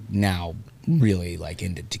are now really like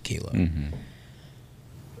into tequila.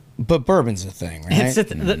 But bourbon's a thing, right?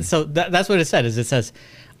 So that's what it said. Is it says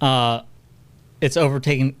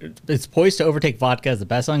it's poised to overtake vodka as the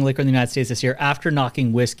best-selling liquor in the United States this year after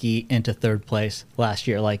knocking whiskey into third place last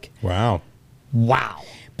year. Like, wow. Wow.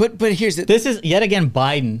 But here's the... This is, yet again,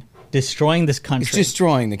 Biden destroying this country. It's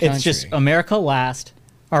destroying the country. It's just America last.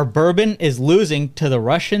 Our bourbon is losing to the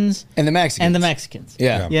Russians and the Mexicans.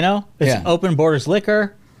 Yeah. You know? It's open borders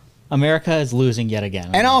liquor. America is losing yet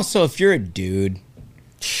again. And also, if you're a dude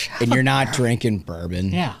and you're not drinking bourbon...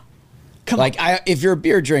 Yeah. If you're a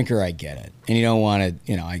beer drinker, I get it. And you don't want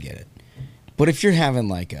to, I get it. But if you're having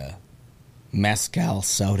like a mezcal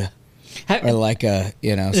soda or like a,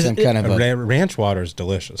 some kind of a... Ranch water is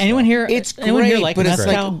delicious. Anyone here? It's anyone great, here like but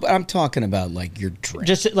mezcal? it's like, I'm talking about like your drink.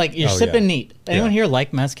 Just like you're sipping neat. Anyone here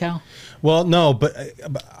like mezcal? Well, no, but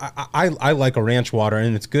I like a ranch water,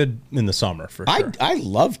 and it's good in the summer for sure. I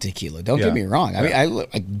love tequila. Don't get me wrong. I mean,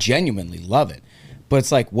 I genuinely love it. But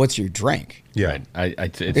it's like, what's your drink? Yeah,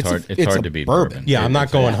 right. It's hard to beat bourbon. Yeah, I'm not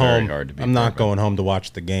going home. I'm not bourbon. going home to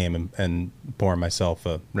watch the game and pour myself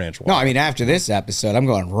a ranch water. No, I mean after this episode, I'm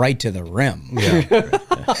going right to the rim. Yeah,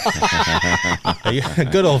 a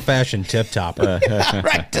good old fashioned tip topper.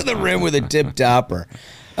 Right to the rim with a tip topper.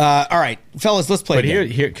 All right, fellas, let's play. But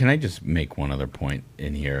here, can I just make one other point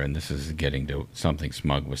in here? And this is getting to something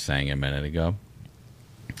Smug was saying a minute ago.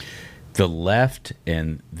 The left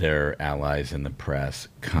and their allies in the press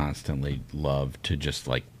constantly love to just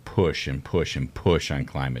like push and push and push on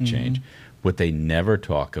climate change. What they never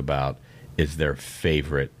talk about is their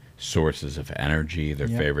favorite sources of energy, their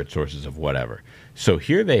favorite sources of whatever. So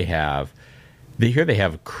here they have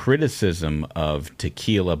criticism of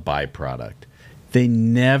tequila byproduct. They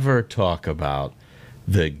never talk about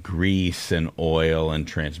the grease and oil and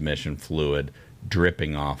transmission fluid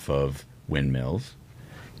dripping off of windmills.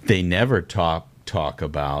 They never talk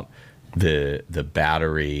about the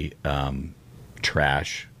battery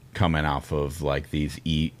trash coming off of like these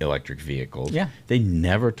electric vehicles. Yeah, they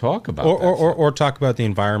never talk about or talk about the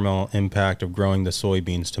environmental impact of growing the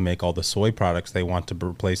soybeans to make all the soy products they want to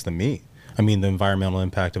replace the meat. I mean, the environmental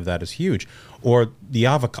impact of that is huge. Or the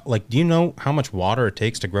avocado. Like, do you know how much water it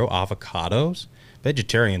takes to grow avocados?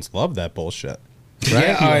 Vegetarians love that bullshit. Right?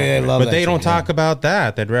 Yeah, they love but they don't talk about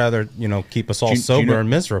that. They'd rather, keep us all sober and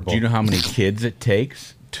miserable. Do you know how many kids it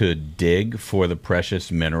takes to dig for the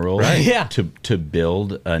precious minerals to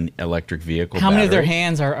build an electric vehicle? How many of their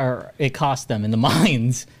hands are it costs them in the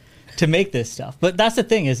mines to make this stuff? But that's the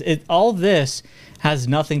thing is all this has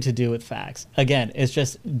nothing to do with facts. Again, it's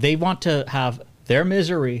just they want to have their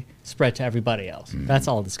misery spread to everybody else. That's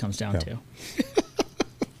all this comes down to.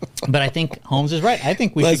 But I think Holmes is right. I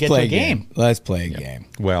think we should get to a game. Let's play a game.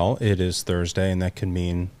 Well, it is Thursday, and that can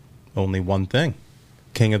mean only one thing.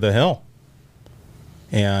 King of the Hill.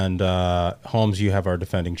 And Holmes, you have our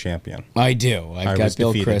defending champion. I do. I've got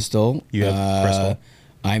Bill Crystal. You have Crystal.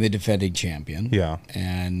 I'm the defending champion. Yeah.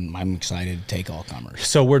 And I'm excited to take all comers.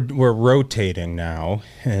 So we're rotating now,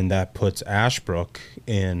 and that puts Ashbrook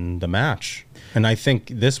in the match. And I think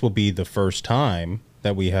this will be the first time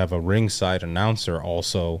that we have a ringside announcer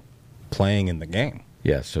also playing in the game.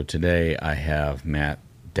 Yeah, so today I have Matt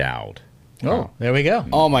Dowd. Oh, there we go.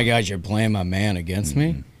 Oh my God, you're playing my man against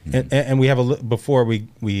me. And we have before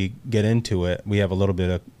we get into it, we have a little bit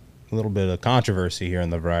of controversy here in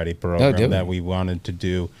the variety program that we wanted to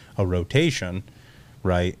do a rotation,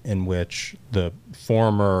 right, in which the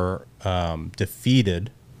former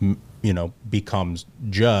defeated, becomes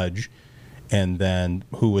judge. And then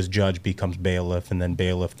who was judge becomes bailiff, and then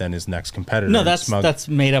bailiff then is next competitor. No, that's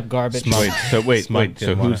made up garbage. Wait.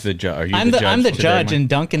 So who's the judge? Are you I'm the today, judge, Mike? and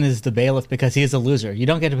Duncan is the bailiff because he's a loser. You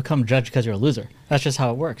don't get to become judge because you're a loser. That's just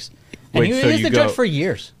how it works. And he was the judge for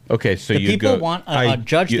years. Okay, so the people want a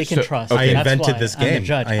judge they can trust. I invented this game. I'm the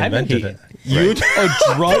judge. I invented it. You a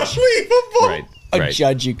judge? Right. A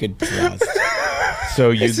judge you could trust.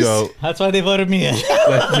 So you go. That's why they voted me in.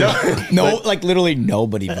 No, like literally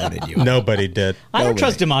nobody voted you. Nobody did. I don't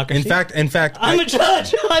trust democracy. In fact, I'm a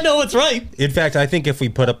judge. I know what's right. In fact, I think if we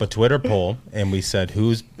put up a Twitter poll and we said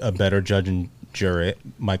who's a better judge and jury,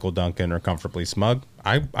 Michael Duncan or Comfortably Smug,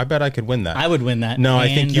 I bet I could win that. I would win that. No, I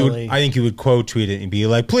think you would quote tweet it and be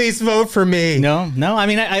like, "Please vote for me." No. I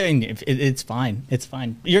mean, it's fine. It's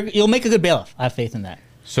fine. You'll make a good bailiff. I have faith in that.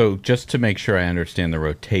 So just to make sure I understand the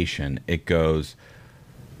rotation, it goes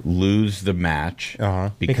lose the match,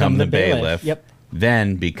 become the bailiff,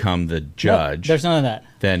 then become the judge. Nope, there's none of that.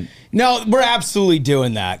 Then no, we're absolutely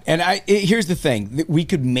doing that. And here's the thing: we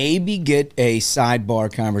could maybe get a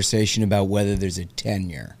sidebar conversation about whether there's a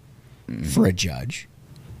tenure for a judge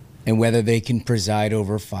and whether they can preside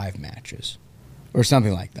over 5 matches or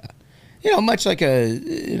something like that. Much like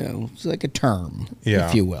it's like a term,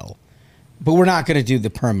 if you will. But we're not going to do the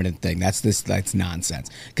permanent thing. That's nonsense.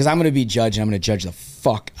 Because I'm going to be judge, and I'm going to judge the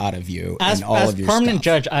fuck out of you and all of your permanent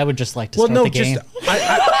stuff. judge, I would just like to start the game.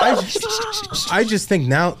 I just think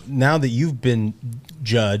now that you've been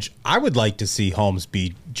judge, I would like to see Holmes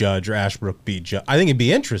be judge or Ashbrook be judge. I think it'd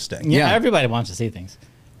be interesting. Yeah, everybody wants to see things.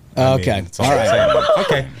 Okay. All right.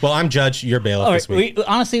 Okay. Well, I'm judge. You're bailiff this week.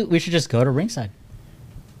 Honestly, we should just go to ringside.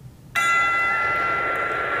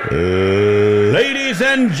 Ladies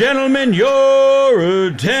and gentlemen, your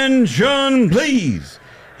attention, please.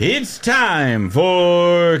 It's time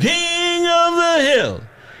for King of the Hill.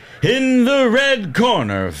 In the red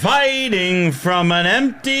corner, fighting from an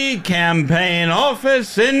empty campaign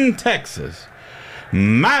office in Texas,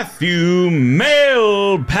 Matthew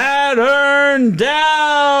Mail Pattern Down.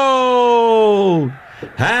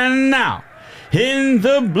 And now, in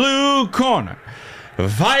the blue corner,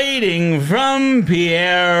 fighting from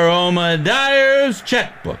Pierre Omadeyer's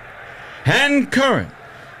checkbook, and current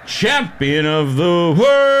champion of the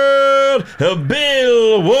world,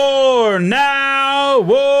 Bill War Now,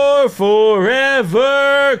 War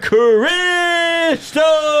Forever, Crystal.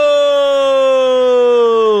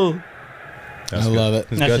 I love it.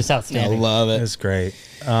 That's just outstanding. I love it. It's great.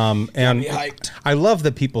 And I love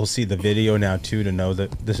that people see the video now too, to know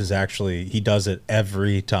that this is actually, he does it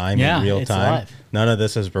every time in real time. Live. None of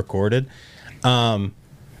this is recorded.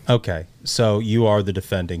 Okay, so you are the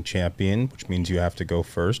defending champion, which means you have to go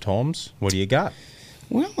first. Holmes, what do you got?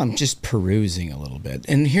 Well, I'm just perusing a little bit,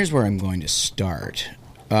 and here's where I'm going to start.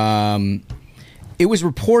 It was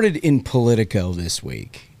reported in Politico this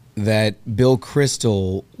week that Bill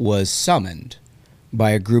Kristol was summoned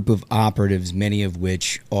by a group of operatives, many of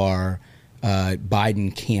which are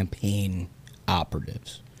Biden campaign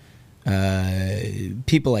operatives.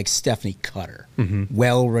 People like Stephanie Cutter,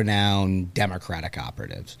 well-renowned Democratic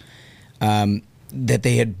operatives, that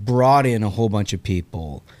they had brought in a whole bunch of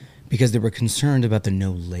people because they were concerned about the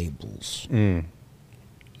no labels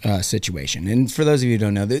situation. And for those of you who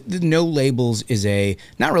don't know, the no labels is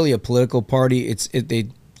not really a political party. They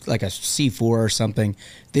like a C4 or something.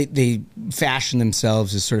 They fashion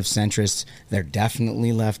themselves as sort of centrists. They're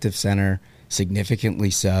definitely left of center, significantly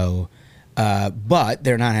so. But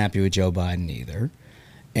they're not happy with Joe Biden either.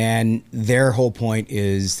 And their whole point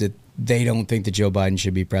is that they don't think that Joe Biden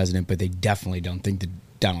should be president, but they definitely don't think that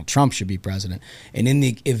Donald Trump should be president. And in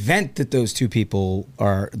the event that those two people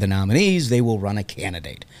are the nominees, they will run a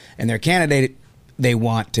candidate. And their candidate, they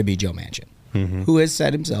want to be Joe Manchin, who has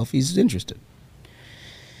said himself he's interested.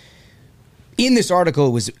 In this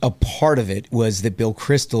article, a part of it was that Bill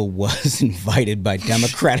Kristol was invited by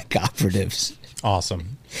Democratic operatives.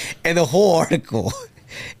 Awesome. And the whole article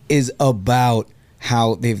is about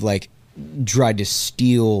how they've tried to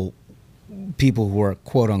steal people who are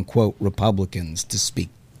quote unquote Republicans to speak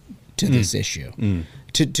to this issue,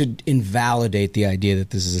 to invalidate the idea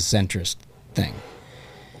that this is a centrist thing.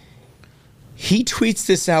 He tweets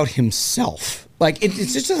this out himself.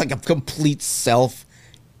 It's just like a complete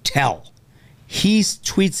self-tell. He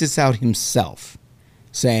tweets this out himself,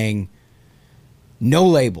 saying, no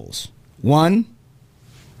labels. One,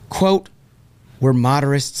 quote, we're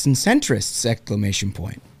moderates and centrists, exclamation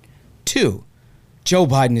point. 2, Joe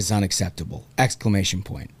Biden is unacceptable, exclamation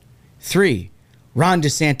point. 3, Ron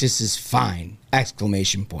DeSantis is fine,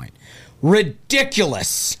 exclamation point.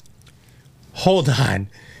 Ridiculous. Hold on.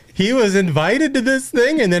 He was invited to this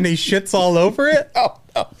thing and then he shits all over it? Oh,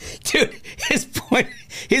 dude, his point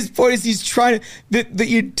is he's trying to,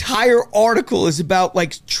 the entire article is about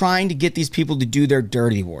trying to get these people to do their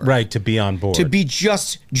dirty work. Right, to be on board. To be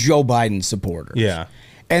just Joe Biden supporters. Yeah.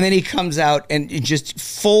 And then he comes out and just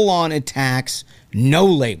full on attacks no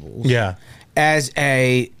labels. Yeah. As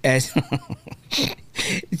a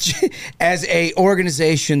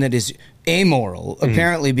organization that is amoral,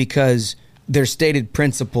 apparently because their stated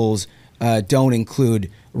principles don't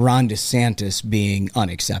include Ron DeSantis being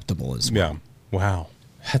unacceptable as well. Yeah. Wow.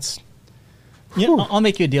 That's... Yeah, I'll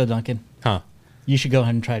make you a deal, Duncan. Huh. You should go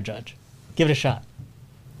ahead and try to judge. Give it a shot.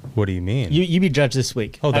 What do you mean? You be judge this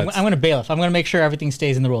week. Oh, I'm going to bailiff. I'm going to make sure everything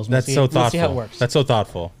stays in the rules. That's so thoughtful. We'll see how it works. That's so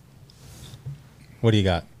thoughtful. What do you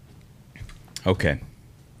got? Okay.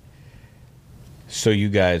 So you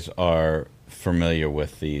guys are familiar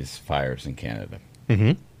with these fires in Canada.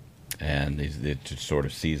 Mm-hmm. And it's just sort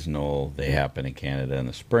of seasonal. They happen in Canada in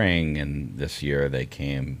the spring, and this year the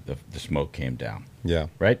smoke came down. Yeah.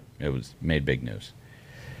 Right? It was made big news.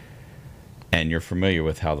 And you're familiar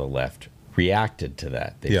with how the left reacted to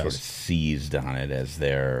that. They sort of seized on it as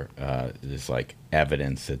there's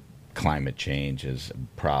evidence that climate change is a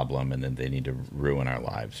problem and then they need to ruin our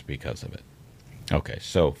lives because of it. Okay,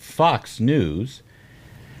 so Fox News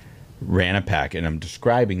ran a pack, and I'm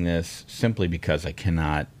describing this simply because I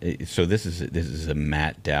cannot. So this is a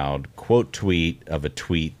Matt Dowd quote tweet of a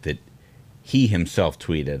tweet that he himself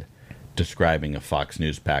tweeted describing a Fox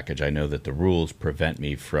News package. I know that the rules prevent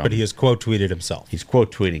me from. But he has quote tweeted himself. He's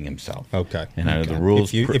quote tweeting himself. Okay. And I know the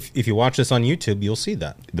rules. If you watch this on YouTube, you'll see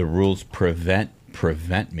that the rules prevent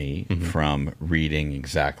me from reading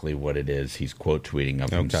exactly what it is he's quote tweeting of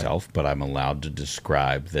himself, but I'm allowed to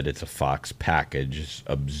describe that it's a Fox package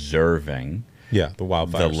observing the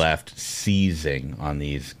wildfires, the left seizing on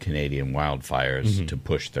these Canadian wildfires to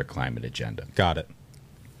push their climate agenda. Got it.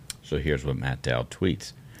 So here's what Matt Dowd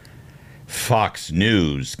tweets. Fox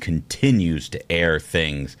News continues to air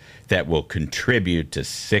things that will contribute to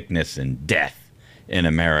sickness and death in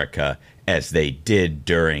America as they did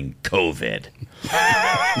during COVID.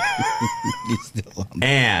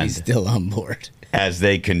 He's still on board. As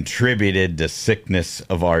they contributed to sickness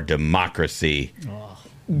of our democracy.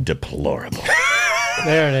 Deplorable.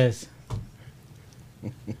 There it is.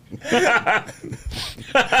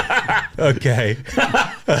 Okay.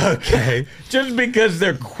 Just because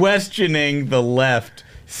they're questioning the left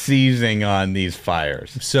seizing on these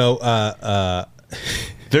fires. So,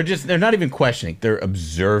 they're not even questioning. They're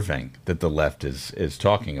observing that the left is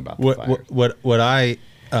talking about the fires.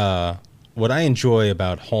 What I enjoy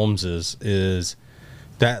about Holmes's is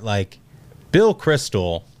that, like, Bill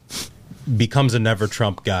Kristol becomes a never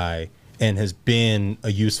Trump guy and has been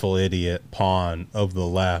a useful idiot pawn of the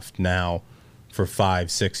left now for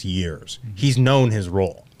 5-6 years. He's known his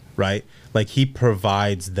role, right? Like, he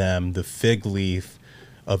provides them the fig leaf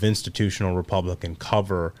of institutional Republican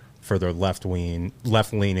cover for their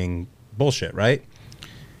left-leaning bullshit, right?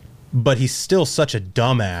 But he's still such a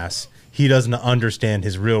dumbass. He doesn't understand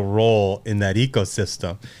his real role in that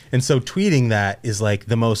ecosystem. And so tweeting that is like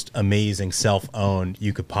the most amazing self-own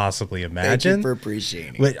you could possibly imagine. Thank you for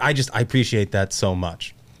appreciating it. I appreciate that so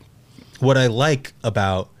much. What I like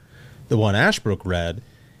about the one Ashbrook read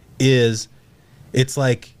is it's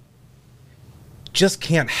like just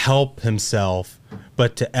can't help himself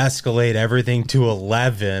but to escalate everything to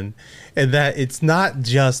 11, and that it's not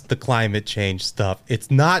just the climate change stuff.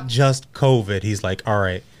 It's not just COVID. He's like, all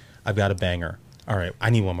right, I've got a banger. All right, I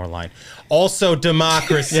need one more line. Also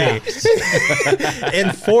democracy.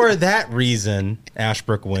 And for that reason,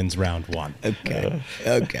 Ashbrook wins round one.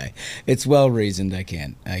 Okay. It's well reasoned. I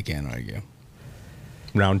can't argue.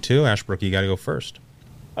 Round two, Ashbrook, you got to go first.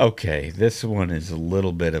 Okay, this one is a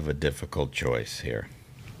little bit of a difficult choice here.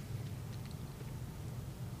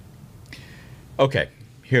 Okay,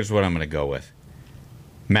 here's what I'm going to go with.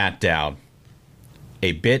 Matt Dowd.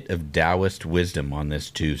 A bit of Taoist wisdom on this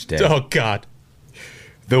Tuesday. Oh, God.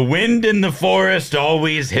 The wind in the forest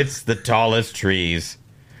always hits the tallest trees.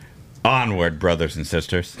 Onward, brothers and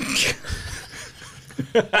sisters.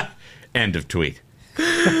 End of tweet.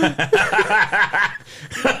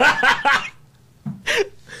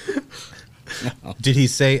 Did he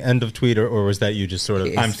say end of tweet, or was that you just sort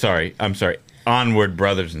of... I'm sorry. Onward,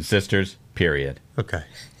 brothers and sisters, period. Okay.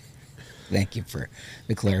 Thank you for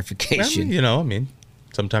the clarification. Well,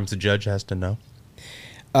 sometimes the judge has to know.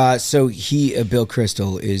 So Bill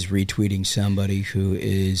Kristol is retweeting somebody who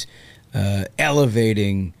is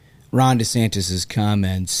elevating Ron DeSantis'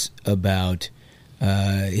 comments about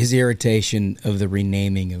his irritation of the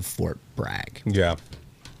renaming of Fort Bragg. Yeah.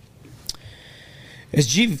 As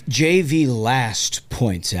J.V. Last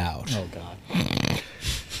points out, Oh, God.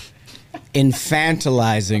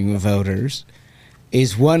 infantilizing voters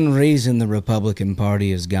is one reason the Republican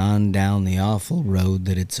Party has gone down the awful road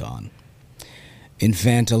that it's on.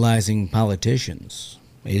 Infantilizing politicians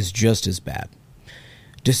is just as bad.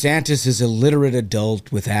 DeSantis is a literate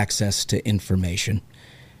adult with access to information.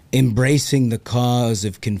 Embracing the cause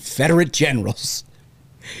of Confederate generals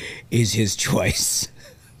is his choice.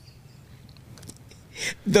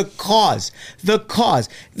 The cause. The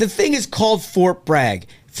thing is called Fort Bragg.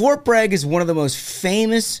 Fort Bragg is one of the most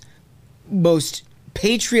famous, most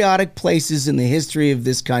patriotic places in the history of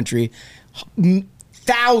this country.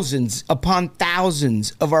 Thousands upon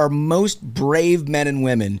thousands of our most brave men and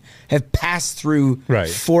women have passed through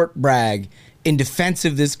Fort Bragg in defense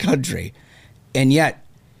of this country. And yet,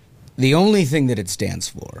 the only thing that it stands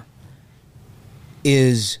for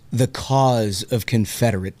is the cause of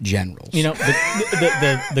Confederate generals.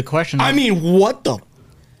 The question... what the...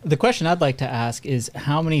 The question I'd like to ask is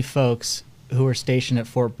how many folks who were stationed at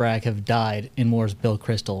Fort Bragg have died in wars Bill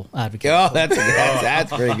Kristol advocated. Oh,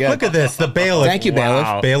 that's pretty good. Look at this. The bailiff. Thank you, bailiff.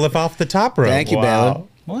 Wow. Bailiff off the top rope. Thank you, bailiff.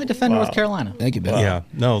 Well, I defend North Carolina. Thank you, bailiff. Yeah.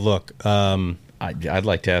 No, look. I'd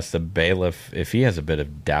like to ask the bailiff if he has a bit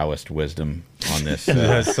of Taoist wisdom on on this.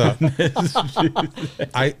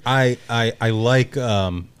 I like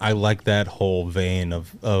that whole vein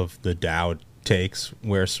of the Tao takes,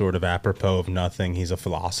 where sort of apropos of nothing, he's a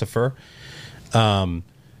philosopher. But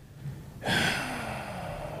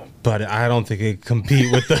I don't think it can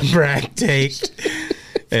compete with the Bragg take,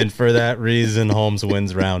 and for that reason, Holmes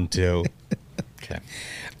wins round 2. Okay.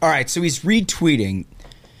 All right, so he's retweeting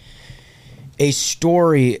a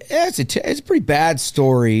story. It's a pretty bad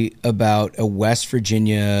story about a West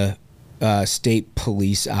Virginia state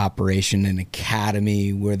police operation, an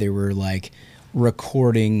academy where they were like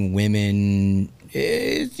recording women.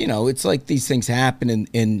 It's like these things happen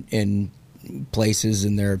in places,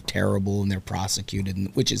 and they're terrible and they're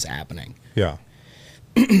prosecuted, which is happening. Yeah.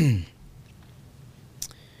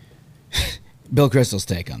 Bill Kristol's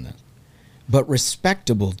take on this. But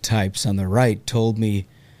respectable types on the right told me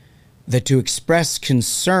that to express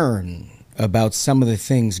concern about some of the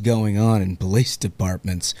things going on in police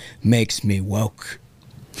departments makes me woke.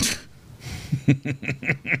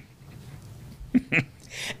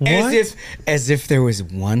 As if there was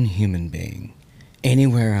one human being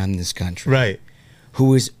anywhere on this country, right,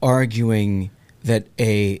 who is arguing that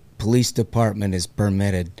a police department is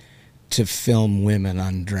permitted to film women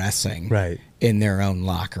undressing, right, in their own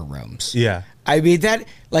locker rooms. Yeah. I mean, that,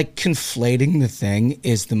 like, conflating the thing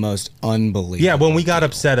is the most unbelievable. Yeah, when we got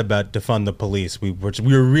upset about defund the police, we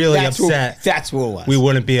were really upset. That's what it was. We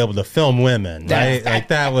wouldn't be able to film women, right?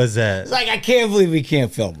 That was it. It's like, I can't believe we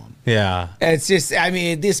can't film them. Yeah. It's just, I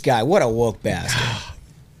mean, this guy, what a woke bastard.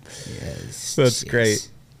 Yes, that's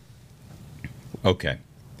great. Okay.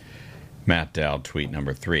 Matt Dowd, tweet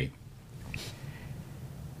number 3.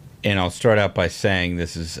 And I'll start out by saying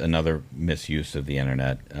this is another misuse of the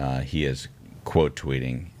internet. He is quote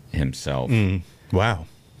tweeting himself. Wow.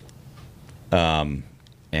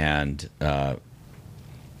 And I'll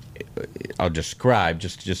describe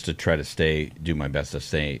just to try to do my best to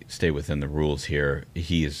stay within the rules here.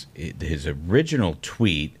 His original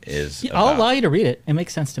tweet is. I'll allow you to read it. It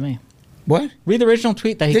makes sense to me. What? Read the original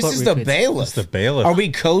tweet that he This is the bailiff. It's the bailiff. Are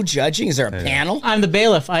we co-judging? Is there a panel? I'm the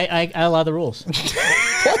bailiff. I allow the rules.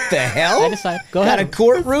 What the hell? I decide. Go ahead. ahead. What kind of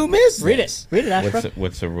courtroom is this? Read it. Read it, Ashbrook.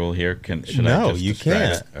 What's the rule here? Should no, I just you describe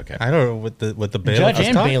can't. it? Okay. I don't know what the bailiff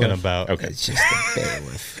is talking bailiff. about. Okay. It's just the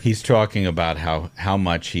bailiff. He's talking about how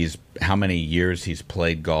many years he's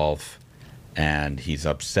played golf, and he's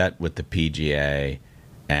upset with the PGA,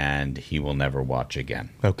 and he will never watch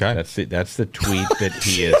again. Okay. That's the tweet that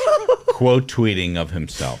he is quote tweeting of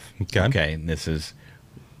himself. Okay. And this is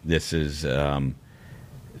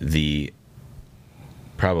the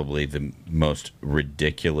probably the most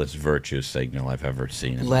ridiculous virtue signal I've ever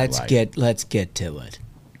seen in my life. Let's get to it.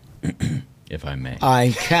 If I may.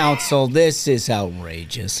 I counsel, this is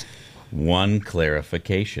outrageous. One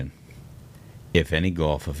clarification. If any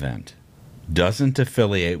golf event doesn't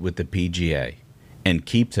affiliate with the PGA and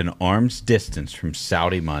keeps an arm's distance from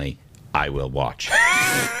Saudi money, I will watch.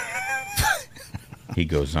 He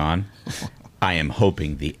goes on, I am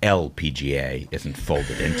hoping the LPGA isn't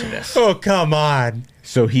folded into this. Oh, come on.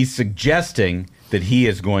 So he's suggesting that he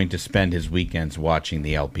is going to spend his weekends watching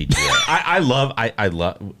the LPGA.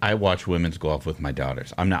 I watch women's golf with my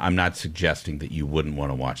daughters. I'm not suggesting that you wouldn't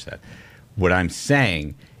want to watch that. What I'm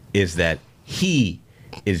saying is that he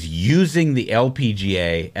is using the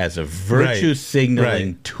LPGA as a virtue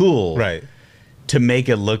signaling tool to make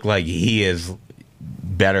it look like he is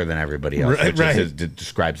better than everybody else, which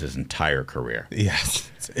describes his entire career.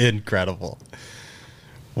 Yes, it's incredible.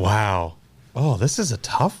 Wow. Oh, this is a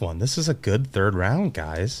tough one. This is a good third round,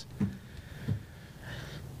 guys.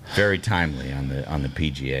 Very timely on the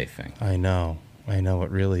PGA thing. I know,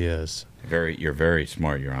 it really is. You're very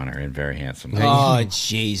smart, Your Honor, and very handsome. Oh,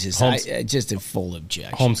 Jesus. Holmes, just a full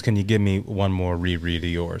objection. Holmes, can you give me one more reread of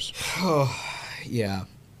yours? Yeah.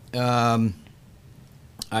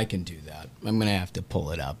 I can do that. I'm going to have to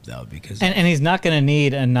pull it up, though, because... And he's not going to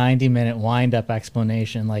need a 90-minute wind-up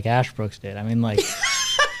explanation like Ashbrooks did. I mean, like...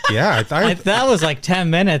 Yeah, that was like 10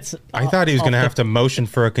 minutes. I thought he was going to have to motion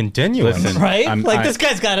for a continuance. Listen, right? This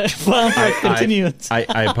guy's got to file for a continuance.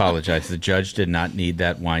 I apologize. The judge did not need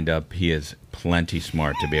that wind-up. He is plenty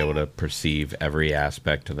smart to be able to perceive every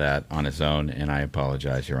aspect of that on his own, and I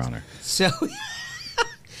apologize, Your Honor. So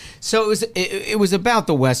it was about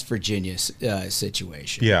the West Virginia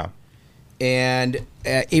situation. Yeah. And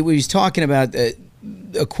he was talking about a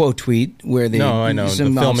quote tweet where they... No, I know.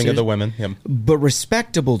 The filming of the women. Yep. But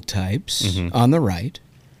respectable types on the right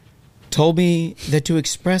told me that to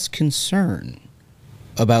express concern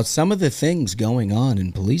about some of the things going on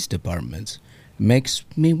in police departments makes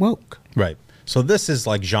me woke. Right. So this is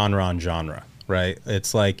like genre on genre, right?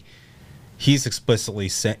 It's like he's explicitly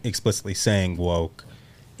saying woke,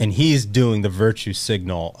 and he's doing the virtue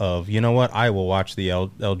signal of, you know what, I will watch the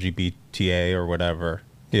LGBTA or whatever.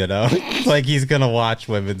 You know, like he's gonna watch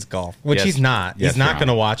women's golf, which Yes. he's not. Yes, He's not Your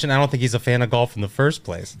gonna Honor. watch, and I don't think he's a fan of golf in the first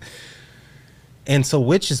place. And so,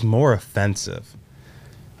 which is more offensive?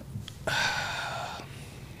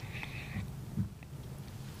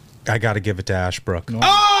 I got to give it to Ashbrook. Oh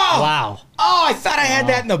Wow. Oh, I thought I had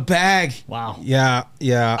that in the bag. Wow. Yeah.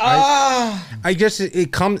 I guess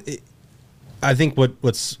it comes. I think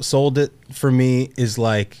what's sold it for me is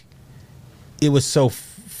like it was so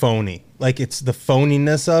phony. Like it's the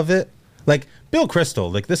phoniness of it. Like Bill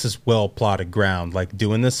Kristol, like this is well plotted ground, like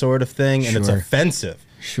doing this sort of thing, and it's Sure. offensive.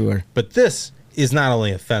 Sure. But this is not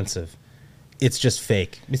only offensive, it's just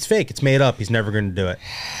fake. It's fake. It's made up. He's never going to do it.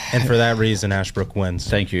 And for that reason, Ashbrook wins.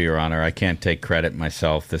 Thank you, Your Honor. I can't take credit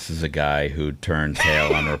myself. This is a guy who turned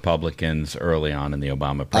tail on Republicans early on in the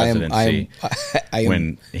Obama presidency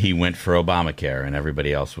when he went for Obamacare and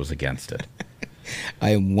everybody else was against it. I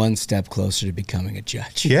am one step closer to becoming a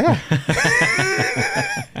judge. Yeah.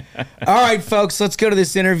 All right, folks, let's go to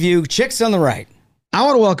this interview. Chicks on the Right. I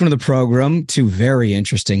want to welcome to the program two very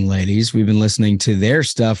interesting ladies. We've been listening to their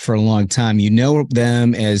stuff for a long time. You know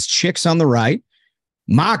them as Chicks on the Right,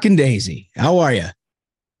 Mock and Daisy. How are you?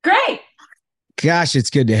 Great. Gosh, it's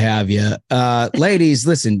good to have you. Ladies,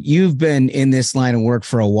 listen, you've been in this line of work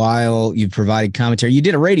for a while. You've provided commentary. You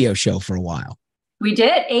did a radio show for a while. We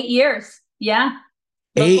did 8 years. Yeah.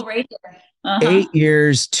 Local radio. 8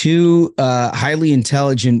 years, two highly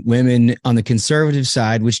intelligent women on the conservative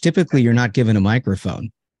side, which typically you're not given a microphone.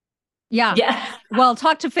 Yeah. Yeah. Well,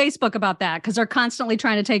 talk to Facebook about that because they're constantly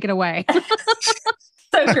trying to take it away.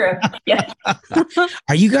 So true. Yeah.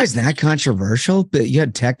 Are you guys that controversial? But you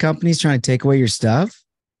had tech companies trying to take away your stuff?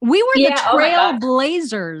 We were Yeah, the oh my God.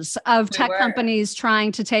 trailblazers of We tech were. companies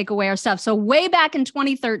trying to take away our stuff. So way back in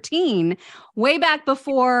 2013, way back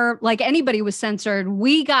before like anybody was censored,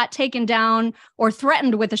 we got taken down or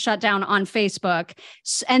threatened with a shutdown on Facebook.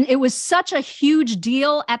 And it was such a huge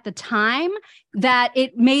deal at the time that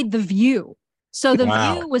it made The View. So The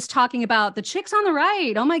Wow. View was talking about the chicks on the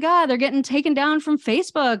right. Oh my God, they're getting taken down from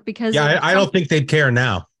Facebook because Yeah, I don't think they'd care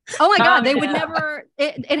now. Oh my God, they yeah. would never.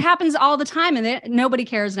 It happens all the time, and nobody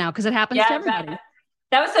cares now because it happens to everybody.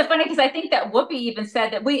 That was so funny because I think that Whoopi even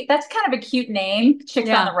said that that's kind of a cute name, Chicks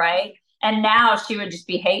Yeah. on the Right. And now she would just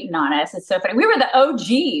be hating on us. It's so funny. We were the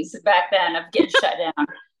OGs back then of getting shut down.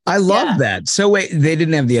 I love Yeah. that. So wait, they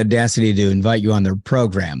didn't have the audacity to invite you on their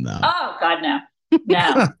program, though. Oh, God, no.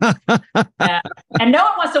 No. No. And no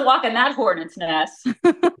one wants to walk in that hornet's nest.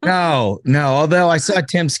 No. Although I saw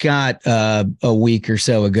Tim Scott a week or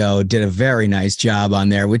so ago did a very nice job on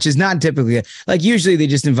there, which is not typically like usually they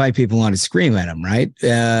just invite people on to scream at him, right?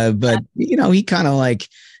 But you know, he kind of like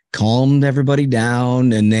calmed everybody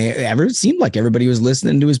down, and it seemed like everybody was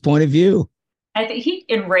listening to his point of view. I think he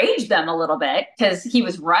enraged them a little bit because he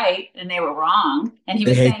was right and they were wrong. And he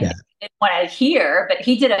was They hate saying that. he didn't want to hear, but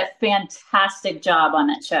he did a fantastic job on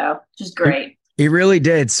that show, which is great. He really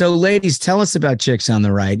did. So, ladies, tell us about Chicks on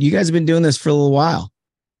the Right. You guys have been doing this for a little while.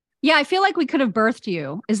 Yeah, I feel like we could have birthed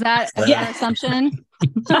you. Is that a Yeah. fair assumption?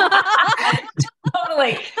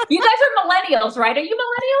 Totally. You guys are millennials, right? Are you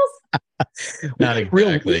millennials? Not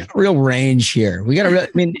exactly. Real range here. We got to. I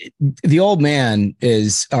mean, the old man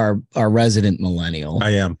is our resident millennial.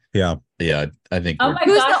 I am. Yeah. Yeah, I think Oh we're my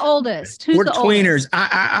Who's gosh. the oldest? Who's We're the tweeners.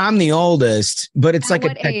 oldest? I'm the oldest, but it's At like a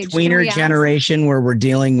what age? Can tweener we ask? generation where we're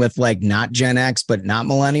dealing with like not Gen X, but not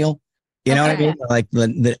millennial. You know what I Okay. mean? Like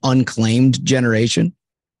the unclaimed generation.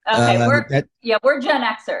 Okay, we're Gen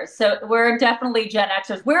Xers. So we're definitely Gen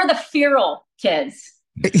Xers. We're the feral kids.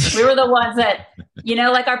 We were the ones that,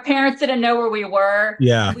 like our parents didn't know where we were.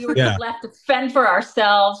 Yeah. We were Yeah. left to fend for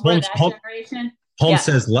ourselves. We're that Holmes- generation. Holmes Yeah.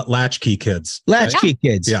 says latchkey kids. Latchkey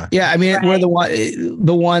kids. Yeah. Yeah. I mean, Right. we're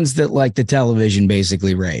the ones that like the television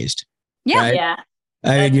basically raised. Yeah. Right? Yeah.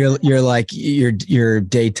 I mean, you're like your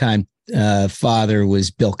daytime father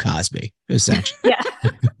was Bill Cosby, essentially. Yeah.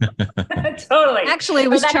 Totally. Actually, it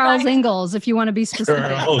Or was that Charles guy- Ingalls, if you want to be specific.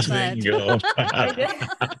 Charles but- Ingalls.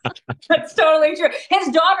 That's totally true. His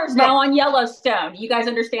daughter's now on Yellowstone. You guys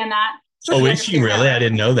understand that? Oh, is she really? I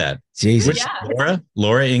didn't know that. Jesus. Which Yeah.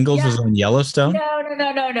 Laura Ingalls was on Yellowstone? No.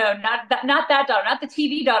 Not that daughter, not the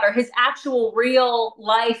TV daughter. His actual real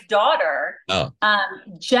life daughter, Oh.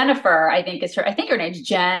 Jennifer, I think her name's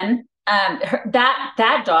Jen.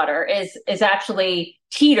 That daughter is actually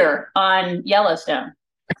Teeter on Yellowstone.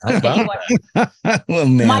 Oh,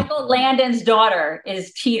 man. Michael Landon's daughter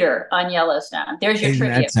is Teeter on Yellowstone. There's your Isn't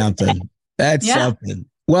trivia. that something? That's Yeah. something.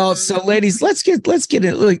 Well, so ladies, let's get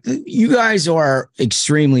it. Look, you guys are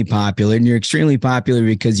extremely popular, and you're extremely popular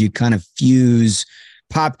because you kind of fuse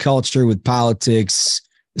pop culture with politics,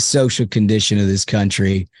 the social condition of this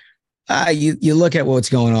country. You look at what's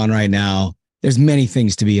going on right now. There's many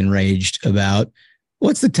things to be enraged about.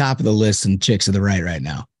 What's the top of the list in Chicks of the Right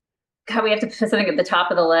now? God, we have to put something at the top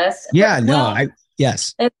of the list. Yeah,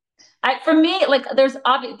 Yes. For me, like there's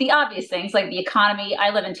the obvious things like the economy. I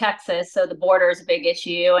live in Texas, so the border is a big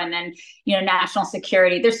issue. And then, national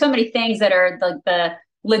security. There's so many things that are like the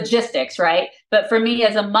logistics, right? But for me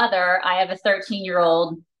as a mother, I have a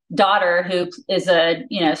 13-year-old daughter who is a,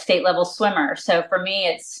 state level swimmer. So for me,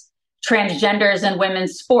 it's transgenders and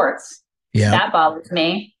women's sports. Yeah. That bothers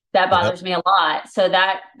me. That bothers me a lot. So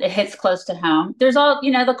that it hits close to home. There's all,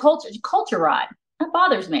 the culture rod. That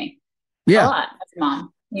bothers me a lot as a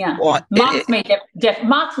mom. Yeah. Well, Mox may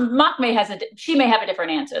she may have a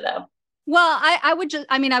different answer though. Well, I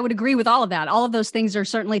would agree with all of that. All of those things are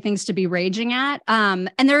certainly things to be raging at. And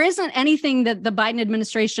there isn't anything that the Biden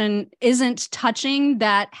administration isn't touching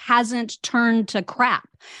that hasn't turned to crap.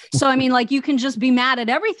 So, I mean, like you can just be mad at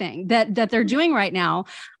everything that they're doing right now.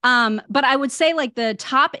 But I would say like the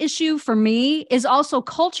top issue for me is also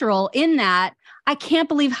cultural in that I can't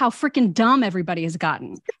believe how freaking dumb everybody has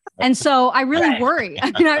gotten. And so I really worry.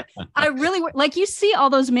 I mean, I really, like you see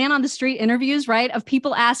all those man on the street interviews, right? Of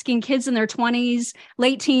people asking kids in their 20s,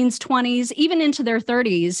 late teens, 20s, even into their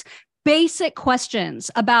 30s, basic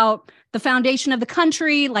questions about the foundation of the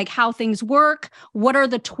country, like how things work. What are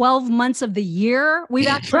the 12 months of the year? We've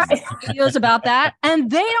actually seen videos about that.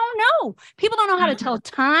 And they don't know. People don't know how to tell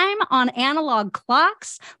time on analog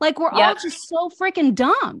clocks. Like we're all just so freaking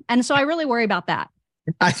dumb. And so I really worry about that.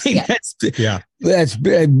 I think that's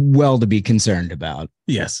well to be concerned about.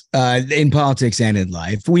 Yes. In politics and in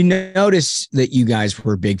life. We noticed that you guys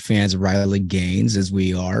were big fans of Riley Gaines, as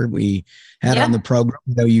we are. We had on the program,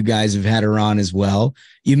 though you guys have had her on as well.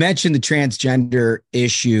 You mentioned the transgender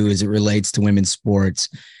issue as it relates to women's sports.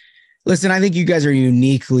 Listen, I think you guys are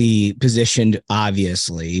uniquely positioned,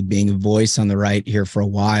 obviously, being a voice on the right here for a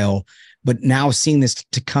while. But now seeing this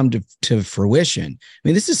to come to fruition, I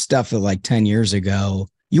mean, this is stuff that like 10 years ago,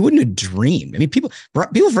 you wouldn't have dreamed. I mean, people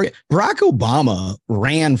forget Barack Obama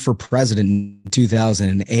ran for president in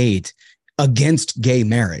 2008 against gay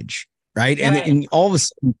marriage, right? And all of a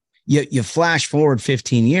sudden, you flash forward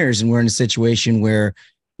 15 years and we're in a situation where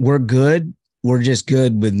we're good. We're just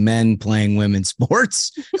good with men playing women's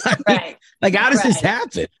sports. I mean, like, how does this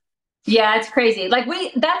happen? Yeah, it's crazy. Like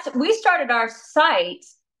we started our site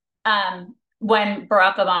when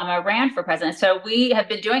Barack Obama ran for president. So we have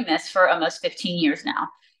been doing this for almost 15 years now.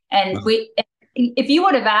 And if you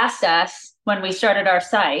would have asked us when we started our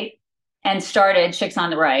site and started Chicks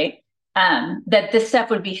on the Right, that this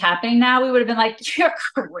stuff would be happening now, we would have been like, you're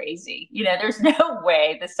crazy. There's no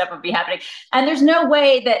way this stuff would be happening. And there's no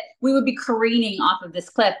way that we would be careening off of this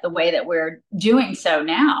cliff the way that we're doing so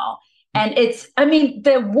now. And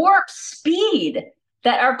the warp speed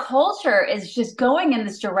that our culture is just going in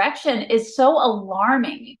this direction is so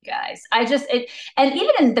alarming, you guys. And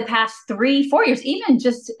even in the past 3-4 years, even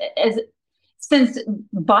just since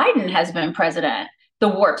Biden has been president, the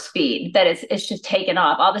warp speed that it's just taken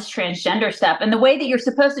off, all this transgender stuff, and the way that you're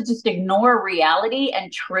supposed to just ignore reality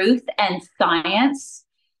and truth and science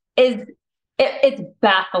it's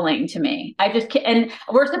baffling to me. I just can't, and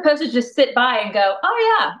we're supposed to just sit by and go,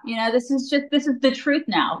 oh yeah, this is the truth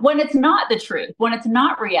now, when it's not the truth, when it's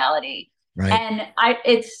not reality. Right. And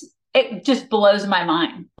it just blows my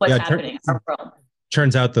mind what's happening in our world.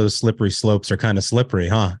 Turns out those slippery slopes are kind of slippery,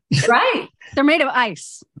 huh? Right. They're made of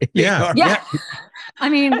ice. Yeah. I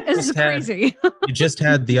mean, it's crazy. You just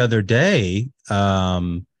had the other day,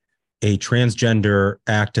 a transgender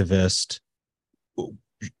activist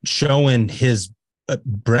showing his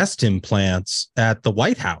breast implants at the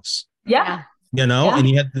White House. Yeah. And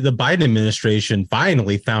he had the Biden administration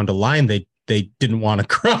finally found a line they didn't want to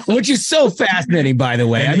cross. Which is so fascinating, by the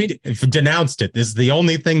way. And I mean, denounced it. This is the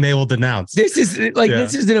only thing they will denounce. This is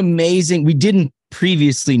an amazing. We didn't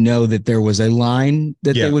previously know that there was a line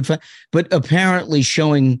that they would find, but apparently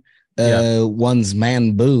showing one's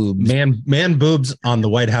man boobs. Man boobs on the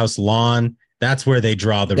White House lawn. That's where they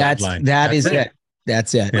draw the red line. That's it.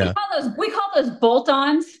 That's it. Yeah. We call those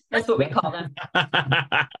bolt-ons. That's what we call them.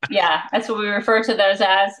 Yeah, that's what we refer to those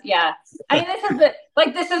as. Yeah. I mean,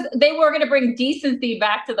 they were going to bring decency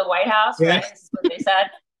back to the White House, right? This is what they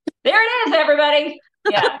said. There it is, everybody.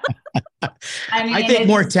 Yeah. I think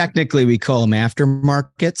more technically we call them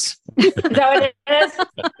aftermarkets. Is that what it is?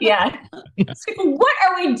 Yeah. What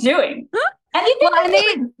are we doing? And you well,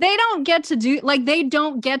 and they don't get to do like they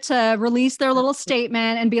don't get to release their little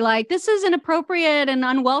statement and be like, this is inappropriate and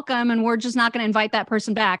unwelcome, and we're just not going to invite that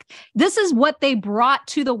person back. This is what they brought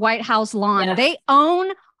to the White House lawn. Yeah. They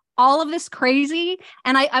own all of this crazy.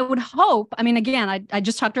 And I would hope, I mean, again, I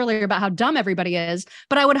just talked earlier about how dumb everybody is,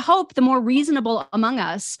 but I would hope the more reasonable among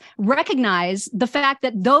us recognize the fact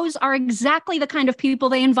that those are exactly the kind of people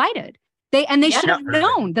they invited. They should have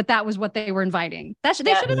known that was what they were inviting. They should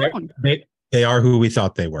have known. They are who we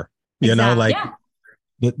thought they were. You know, like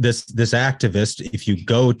this activist, if you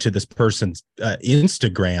go to this person's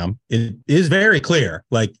Instagram, it is very clear.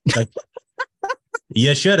 Like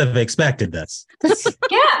you should have expected this.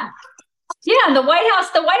 Yeah. And the White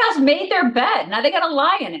House made their bed. Now they got to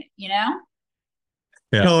lie in it, you know?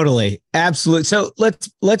 Yeah. Totally. Absolutely. So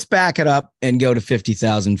let's back it up and go to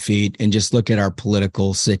 50,000 feet and just look at our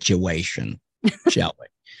political situation, shall we?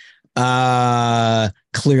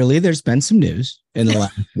 Clearly there's been some news in the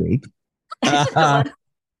last week.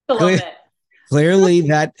 Clearly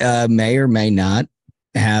that may or may not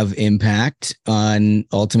have impact on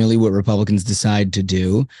ultimately what Republicans decide to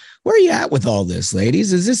do. Where are you at with all this,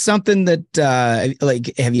 ladies? Is this something that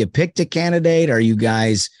like, have you picked a candidate? Are you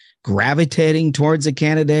guys gravitating towards a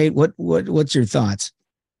candidate? What's your thoughts?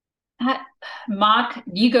 Mock,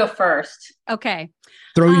 you go first. Okay.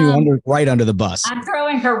 Throwing you right under the bus. I'm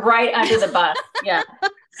throwing her right under the bus. Yeah.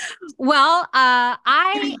 Well,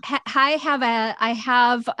 I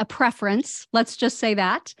have a preference. Let's just say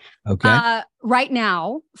that. Okay. Right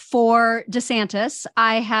now, for DeSantis,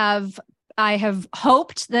 I have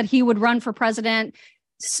hoped that he would run for president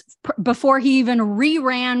before he even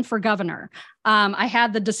re-ran for governor. I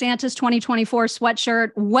had the DeSantis 2024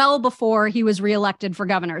 sweatshirt well before he was reelected for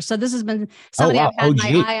governor. So this has been somebody I've had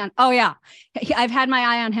my eye on. Oh yeah. I've had my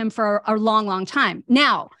eye on him for a long, long time.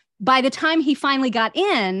 Now, by the time he finally got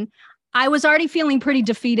in, I was already feeling pretty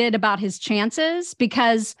defeated about his chances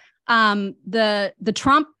because the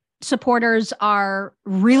Trump supporters are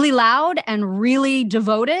really loud and really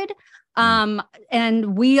devoted.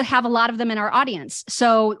 And we have a lot of them in our audience.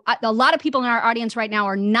 So a lot of people in our audience right now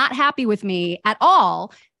are not happy with me at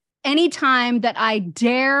all. Anytime that I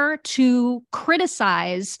dare to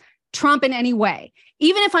criticize Trump in any way,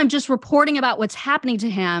 even if I'm just reporting about what's happening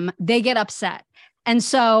to him, they get upset. And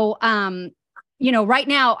so, right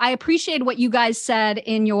now, I appreciate what you guys said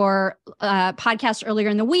in your podcast earlier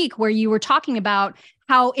in the week, where you were talking about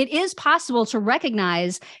how it is possible to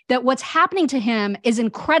recognize that what's happening to him is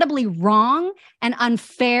incredibly wrong and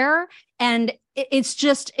unfair. And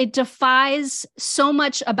it defies so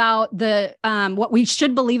much about the what we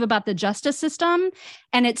should believe about the justice system.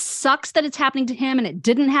 And it sucks that it's happening to him, and it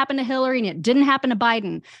didn't happen to Hillary, and it didn't happen to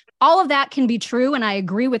Biden. All of that can be true, and I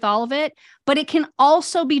agree with all of it. But it can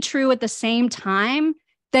also be true at the same time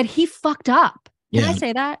that he fucked up. Can I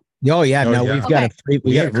say that? Oh yeah, no, we've got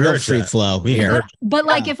a real free flow here. But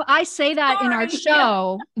like, if I say that in our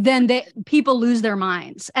show, then people lose their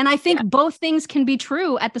minds. And I think both things can be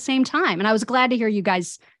true at the same time. And I was glad to hear you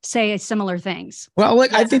guys say similar things. Well,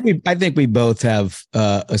 look, I think we both have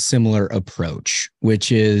a similar approach,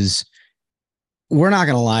 which is we're not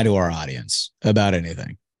going to lie to our audience about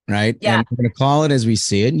anything, right? Yeah. And we're going to call it as we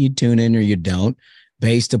see it, and you tune in or you don't,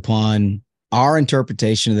 based upon our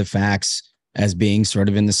interpretation of the facts as being sort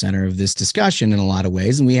of in the center of this discussion in a lot of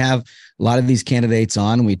ways. And we have a lot of these candidates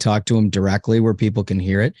on, and we talk to them directly where people can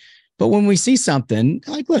hear it. But when we see something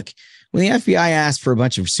like, look, when the FBI asks for a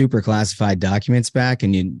bunch of super classified documents back,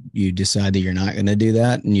 and you decide that you're not going to do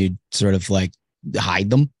that, and you sort of like hide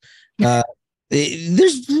them,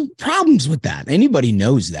 there's problems with that. Anybody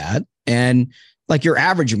knows that. And like your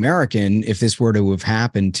average American, if this were to have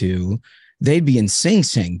happened to, they'd be in Sing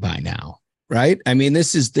Sing by now. Right. I mean,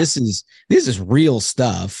 this is real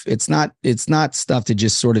stuff. It's not stuff to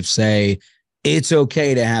just sort of say it's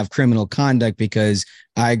okay to have criminal conduct because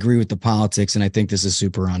I agree with the politics and I think this is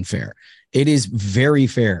super unfair. It is very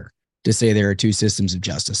fair to say there are two systems of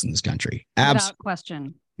justice in this country. Without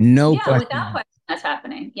question. No question. Without question, that's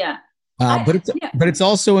happening. Yeah. But it's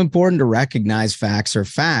also important to recognize facts are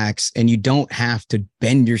facts, and you don't have to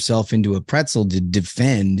bend yourself into a pretzel to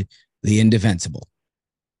defend the indefensible.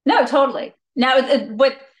 No, totally. Now,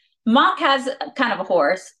 what Mock has kind of a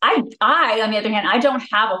horse. I, on the other hand, I don't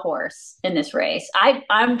have a horse in this race.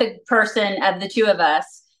 I'm the person of the two of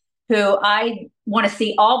us who I want to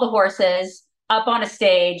see all the horses up on a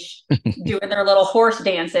stage doing their little horse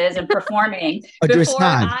dances and performing before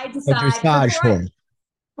I decide.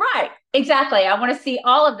 Right, exactly. I want to see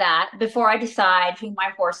all of that before I decide who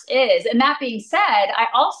my horse is. And that being said, I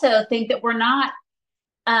also think that we're not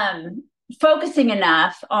focusing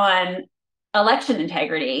enough on election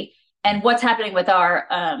integrity and what's happening with our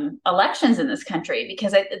elections in this country,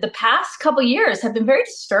 because the past couple years have been very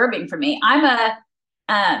disturbing for me. I'm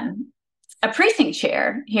a precinct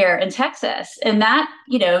chair here in Texas, and that,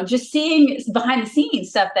 just seeing behind the scenes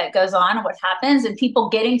stuff that goes on and what happens, and people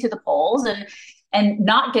getting to the polls and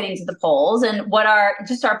not getting to the polls, and what our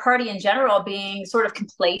party in general being sort of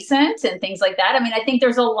complacent and things like that. I mean, I think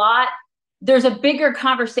there's a bigger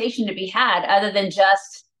conversation to be had other than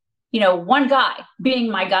just, one guy being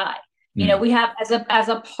my guy. We have as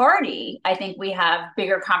a party, I think we have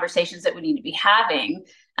bigger conversations that we need to be having,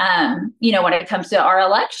 when it comes to our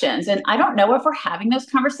elections. And I don't know if we're having those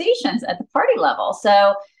conversations at the party level.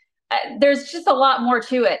 So there's just a lot more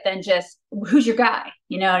to it than just who's your guy.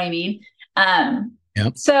 You know what I mean?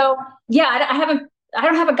 Yep. So yeah, I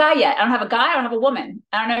don't have a guy yet. I don't have a guy. I don't have a woman.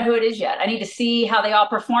 I don't know who it is yet. I need to see how they all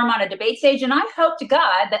perform on a debate stage. And I hope to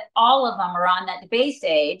God that all of them are on that debate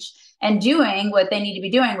stage and doing what they need to be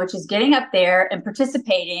doing, which is getting up there and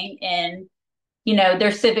participating in,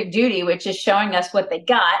 their civic duty, which is showing us what they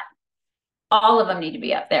got. All of them need to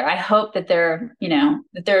be up there. I hope that they're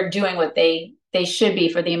doing what they should be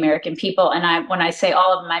for the American people. And when I say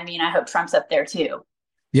all of them, I mean, I hope Trump's up there too.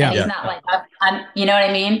 Yeah. And he's not like, you know what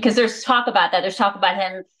I mean? Because there's talk about that. There's talk about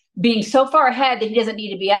him being so far ahead that he doesn't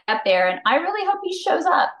need to be up there. And I really hope he shows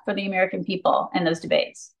up for the American people in those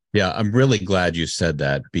debates. Yeah, I'm really glad you said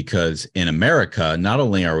that, because in America, not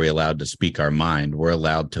only are we allowed to speak our mind, we're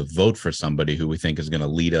allowed to vote for somebody who we think is going to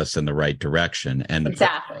lead us in the right direction. And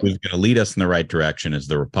exactly. who's going to lead us in the right direction is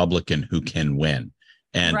the Republican who can win.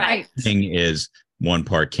 And the thing is, one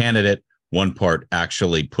part candidate, one part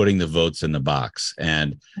actually putting the votes in the box.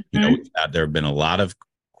 And, there have been a lot of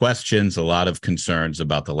questions, a lot of concerns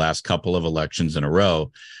about the last couple of elections in a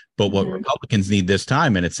row. But what Republicans need this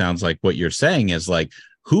time, and it sounds like what you're saying, is like,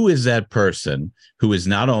 who is that person who is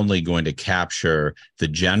not only going to capture the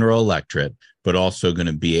general electorate, but also going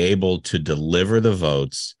to be able to deliver the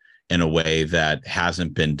votes in a way that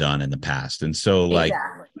hasn't been done in the past? And so, like,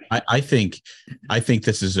 I think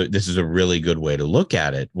this is a really good way to look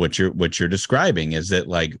at it. What you're describing is that,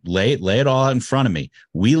 like, lay it all out in front of me.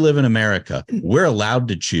 We live in America. We're allowed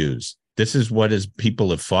to choose. This is what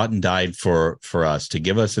people have fought and died for us, to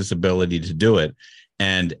give us this ability to do it.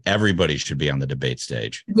 And everybody should be on the debate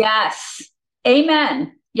stage. Yes.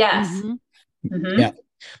 Amen. Yes. Yeah.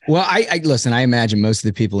 Well, I listen, I imagine most of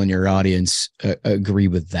the people in your audience agree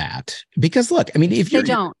with that, because look, I mean, if they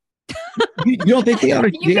don't, you don't think they ought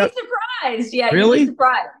to, you'd be surprised. Yeah. Really? You'd be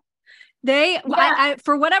surprised. I,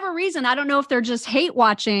 for whatever reason, I don't know if they're just hate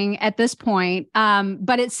watching at this point,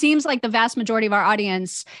 but it seems like the vast majority of our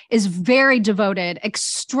audience is very devoted,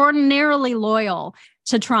 extraordinarily loyal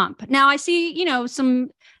to Trump. Now, I see,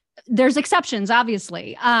 there's exceptions,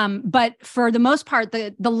 obviously, but for the most part,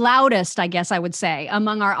 the loudest, I guess I would say,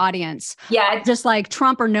 among our audience, just like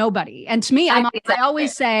Trump or nobody. And to me, I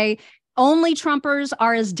always say, only Trumpers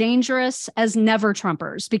are as dangerous as never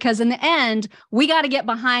Trumpers, because in the end, we got to get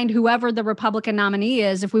behind whoever the Republican nominee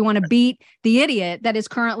is if we want to beat the idiot that is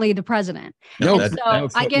currently the president.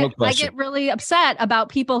 I get really upset about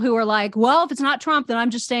people who are like, well, if it's not Trump, then I'm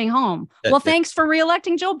just staying home. Thanks for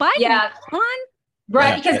reelecting Joe Biden. Yeah. Come on.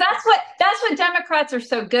 Right. Because that's what Democrats are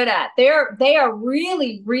so good at. They are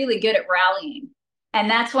really, really good at rallying. And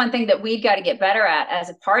that's one thing that we've got to get better at as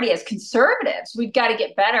a party, as conservatives. We've got to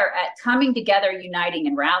get better at coming together, uniting,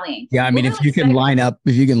 and rallying. Yeah, I mean, if you can line up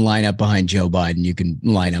behind Joe Biden, you can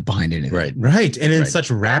line up behind anything. Right. And in such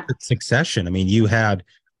rapid succession. I mean, you had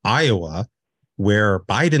Iowa, where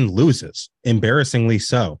Biden loses, embarrassingly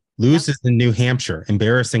so. Loses in New Hampshire,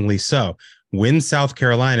 embarrassingly so. Wins South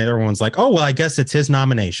Carolina, everyone's like, oh, well, I guess it's his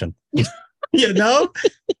nomination. And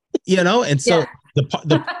so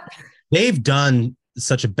they've done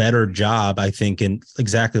such a better job, I think, in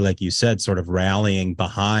exactly like you said, sort of rallying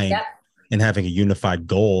behind and having a unified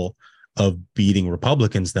goal of beating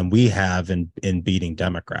Republicans than we have in beating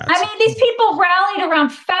Democrats. I mean, these people rallied around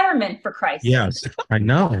Fetterman, for Christ's sake. Yes, I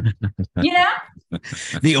know.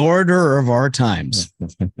 The order of our times.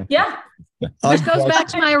 Yeah. Which goes back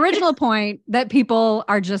to my original point that people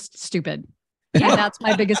are just stupid. Yeah, that's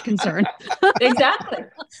my biggest concern. Exactly.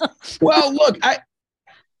 Well, look,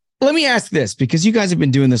 let me ask this, because you guys have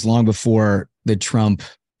been doing this long before the Trump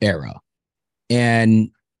era.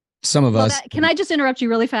 And some of us. Can I just interrupt you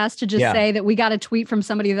really fast to just say that we got a tweet from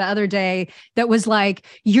somebody the other day that was like,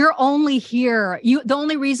 you're only here. The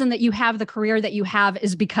only reason that you have the career that you have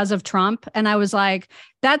is because of Trump. And I was like,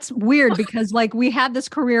 That's weird because like we had this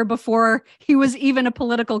career before he was even a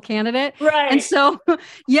political candidate. Right. And so,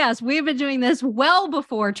 yes, we've been doing this well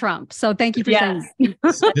before Trump. So thank you for saying that.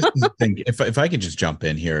 This is the thing. If I could just jump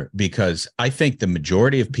in here, because I think the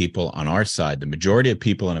majority of people on our side, the majority of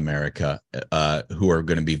people in America who are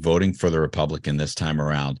going to be voting for the Republican this time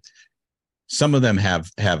around, some of them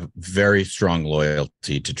have very strong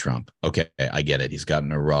loyalty to Trump. Okay, I get it. He's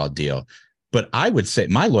gotten a raw deal. But I would say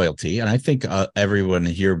my loyalty, and I think everyone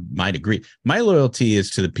here might agree, my loyalty is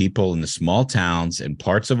to the people in the small towns and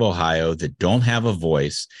parts of Ohio that don't have a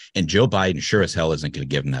voice. And Joe Biden sure as hell isn't going to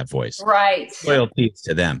give them that voice. Right. Loyalty is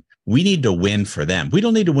to them. We need to win for them. We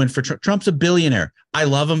don't need to win for Trump. Trump's a billionaire. I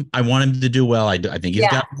love him. I want him to do well. I think he's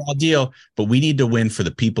got a raw deal. But we need to win for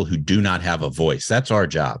the people who do not have a voice. That's our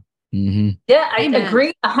job. Mm-hmm. Yeah, I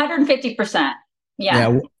agree 150%.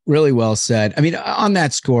 Yeah, really well said. I mean, on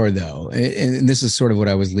that score, though, and this is sort of what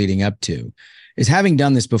I was leading up to, is having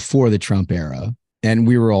done this before the Trump era, and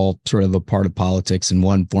we were all sort of a part of politics in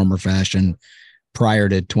one form or fashion prior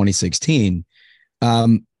to 2016,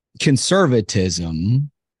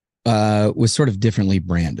 conservatism was sort of differently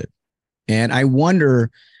branded. And I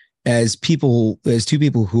wonder, as two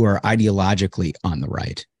people who are ideologically on the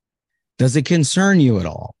right, does it concern you at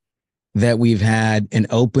all that we've had an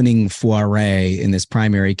opening foray in this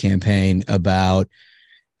primary campaign about,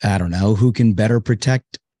 I don't know, who can better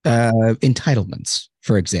protect entitlements,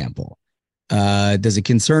 for example? Does it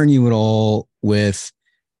concern you at all with,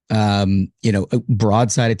 a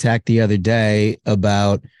broadside attack the other day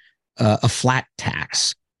about a flat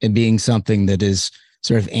tax and being something that is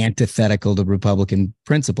sort of antithetical to Republican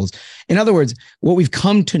principles? In other words, what we've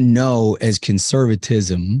come to know as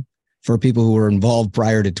conservatism for people who were involved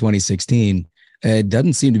prior to 2016, it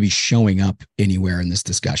doesn't seem to be showing up anywhere in this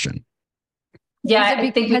discussion. Yeah,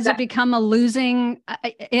 has it become a losing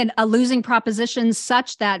proposition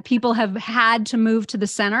such that people have had to move to the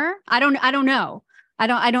center? I don't know.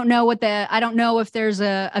 I don't know if there's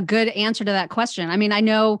a good answer to that question. I mean, I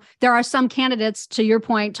know there are some candidates, to your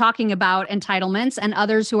point, talking about entitlements, and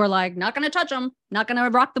others who are like, not going to touch them, not going to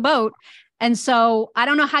rock the boat. And so I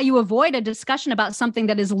don't know how you avoid a discussion about something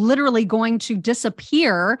that is literally going to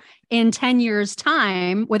disappear in 10 years'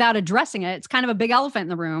 time without addressing it. It's kind of a big elephant in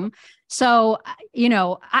the room. So, I don't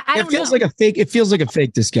know. It feels like a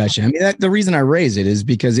fake discussion. I mean, the reason I raise it is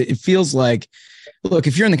because it feels like, look,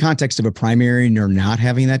 if you're in the context of a primary and you're not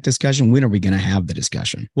having that discussion, when are we going to have the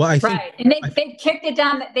discussion? Well, I think, right. And they've kicked it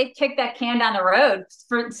down. They've kicked that can down the road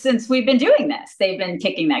since we've been doing this. They've been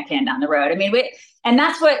kicking that can down the road. I mean, and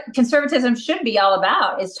that's what conservatism should be all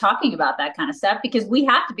about, is talking about that kind of stuff, because we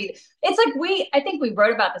have to be. It's like I think we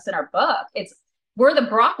wrote about this in our book. We're the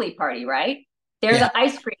broccoli party, right? They're the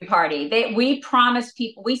ice cream party. We promise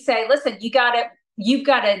people. We say, listen, you've got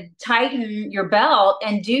to tighten your belt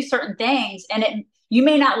and do certain things, and you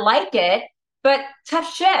may not like it, but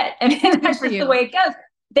tough shit. I mean, that's just the way it goes.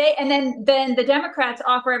 Then the Democrats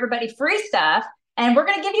offer everybody free stuff. And we're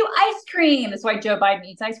going to give you ice cream. That's why Joe Biden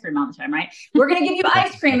eats ice cream all the time, right? We're going to give you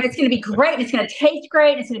ice cream, and it's going to be great. And it's going to taste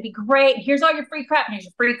great. And it's going to be great. Here's all your free crap. And here's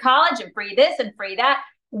your free college and free this and free that.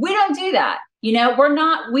 We don't do that. We are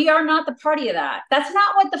not the party of that. That's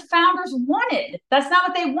not what the founders wanted. That's not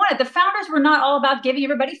what they wanted. The founders were not all about giving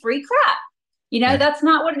everybody free crap. That's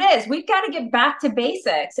not what it is. We've got to get back to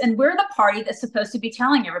basics. And we're the party that's supposed to be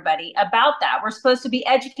telling everybody about that. We're supposed to be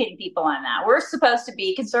educating people on that. We're supposed to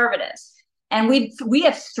be conservatives. And we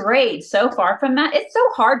have strayed so far from that. It's so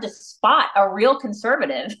hard to spot a real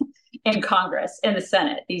conservative in Congress, in the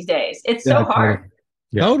Senate these days. It's so hard.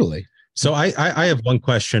 Yeah. Totally. So I have one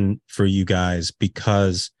question for you guys,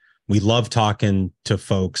 because we love talking to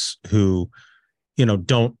folks who,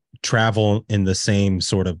 don't travel in the same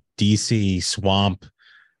sort of DC swamp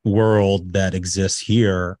world that exists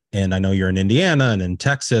here. And I know you're in Indiana and in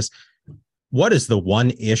Texas. What is the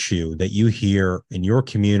one issue that you hear in your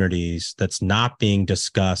communities that's not being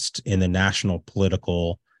discussed in the national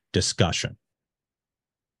political discussion?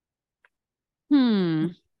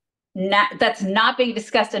 That's not being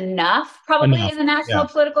discussed enough, probably in the national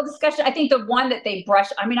political discussion. I think the one that they brush,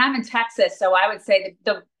 I mean, I'm in Texas, so I would say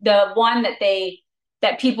the one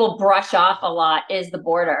that people brush off a lot is the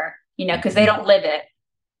border, because they don't live it.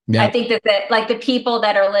 Yeah. I think that like the people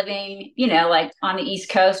that are living, like on the East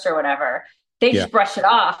Coast or whatever, they just brush it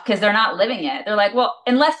off because they're not living it. They're like, well,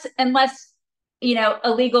 unless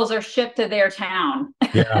illegals are shipped to their town.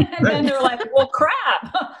 Yeah. And then they're like, well,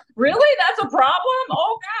 crap, really? That's a problem?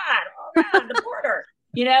 Oh God, the border,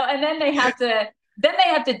 and then they have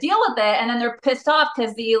to deal with it. And then they're pissed off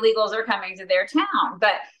because the illegals are coming to their town.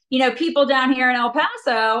 But, people down here in El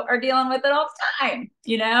Paso are dealing with it all the time,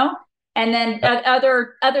 And then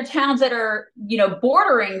other towns that are,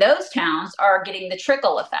 bordering those towns are getting the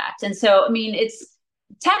trickle effect. And so, I mean, it's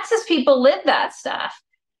Texas people live that stuff.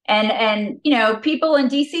 And people in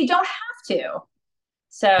DC don't have to.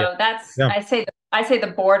 So I say the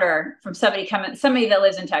border from somebody that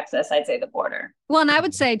lives in Texas, I'd say the border. Well, and I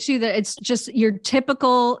would say too that it's just your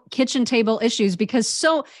typical kitchen table issues because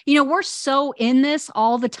we're so in this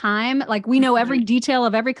all the time. Like we know every detail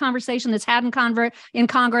of every conversation that's had in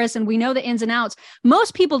Congress, and we know the ins and outs.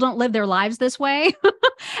 Most people don't live their lives this way,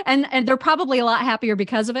 and they're probably a lot happier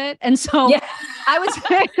because of it. And so I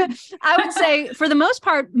would say for the most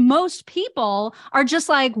part, most people are just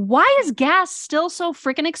like, why is gas still so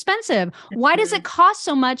freaking expensive? Why does it cost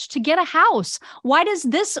so much to get a house? Why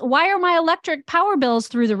are my electric power bills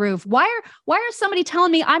through the roof? Why are somebody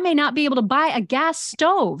telling me I may not be able to buy a gas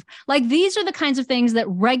stove? Like these are the kinds of things that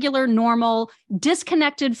regular, normal,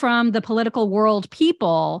 disconnected from the political world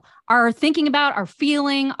people are thinking about, are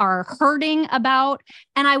feeling, are hurting about.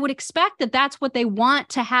 And I would expect that that's what they want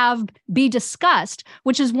to have be discussed,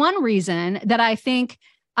 which is one reason that I think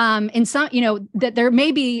in some, that there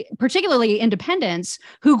may be particularly independents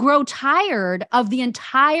who grow tired of the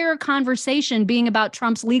entire conversation being about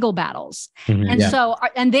Trump's legal battles.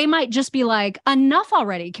 And they might just be like, enough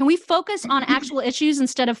already. Can we focus on actual issues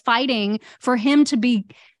instead of fighting for him to be,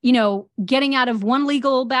 getting out of one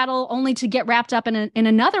legal battle only to get wrapped up in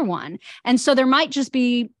another one? And so there might just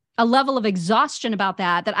be a level of exhaustion about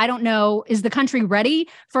that I don't know. Is the country ready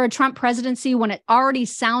for a Trump presidency when it already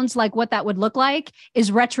sounds like what that would look like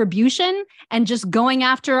is retribution and just going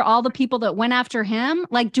after all the people that went after him?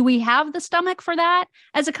 Like, do we have the stomach for that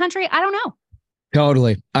as a country? I don't know.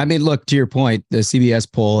 Totally. I mean, look, to your point, the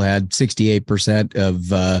CBS poll had 68%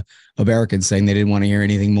 of Americans saying they didn't want to hear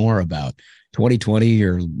anything more about 2020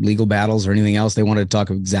 or legal battles or anything else. They wanted to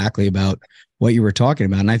talk exactly about what you were talking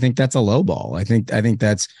about. And I think that's a low ball. I think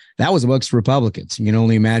that was amongst Republicans. You can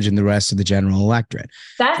only imagine the rest of the general electorate.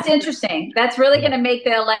 That's interesting. That's really going to make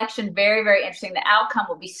the election very, very interesting. The outcome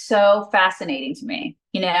will be so fascinating to me,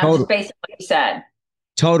 just based on what you said.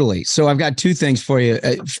 Totally. So I've got two things for you.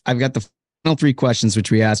 I've got the final three questions,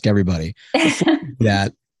 which we ask everybody.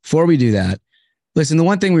 Before we do that, listen, the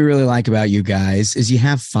one thing we really like about you guys is you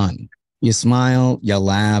have fun. You smile, you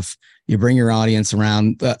laugh, you bring your audience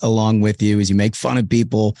around along with you as you make fun of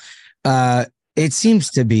people. It seems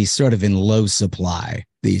to be sort of in low supply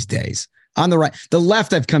these days. On the right, the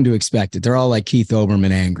left, I've come to expect it. They're all like Keith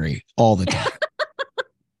Olbermann angry all the time.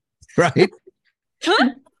 Right?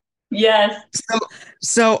 Yes.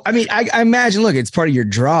 So I mean, I imagine, look, it's part of your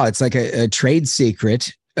draw. It's like a trade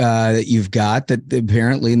secret that you've got that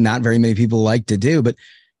apparently not very many people like to do. But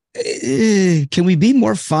can we be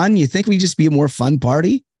more fun? You think we just be a more fun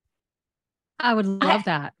party? I would love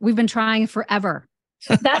that. We've been trying forever.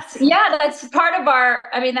 That's part of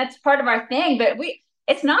our thing, but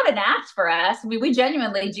it's not an ask for us. I mean, we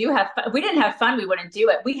genuinely do have fun. If we didn't have fun, we wouldn't do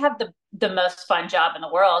it. We have the most fun job in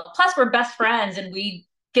the world. Plus we're best friends and we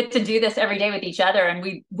get to do this every day with each other. And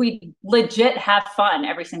we legit have fun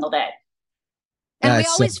every single day. And we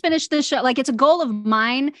always finish this show. Like it's a goal of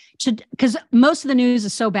mine because most of the news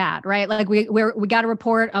is so bad, right? Like we got to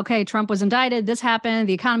report, okay, Trump was indicted. This happened.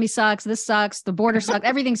 The economy sucks. This sucks. The border sucks.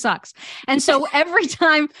 Everything sucks. And so every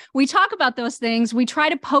time we talk about those things, we try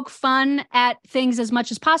to poke fun at things as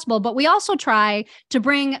much as possible, but we also try to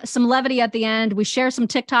bring some levity at the end. We share some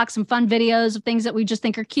TikToks, some fun videos of things that we just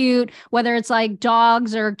think are cute, whether it's like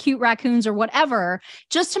dogs or cute raccoons or whatever,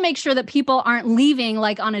 just to make sure that people aren't leaving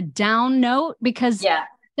like on a down note because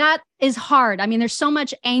that is hard. I mean, there's so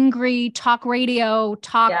much angry talk radio,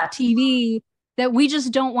 TV that we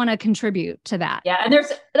just don't want to contribute to that. Yeah. And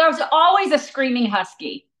there's always a screaming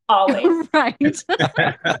husky. Always. Right.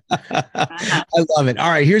 I love it. All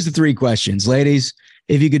right. Here's the three questions. Ladies,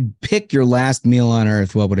 if you could pick your last meal on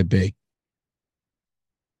earth, what would it be?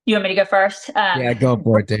 You want me to go first? Yeah, go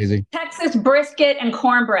for it, Daisy. Texas brisket and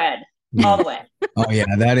cornbread. All the way. Oh, yeah,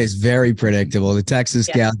 that is very predictable. The Texas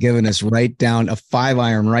gal giving us right down a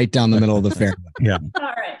 5-iron right down the middle of the fairway. Yeah.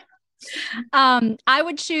 All right. I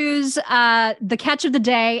would choose the catch of the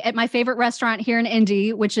day at my favorite restaurant here in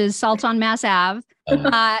Indy, which is Salt on Mass Ave.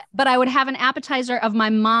 But I would have an appetizer of my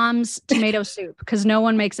mom's tomato soup because no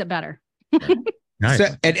one makes it better. Nice. So,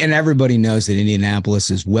 and everybody knows that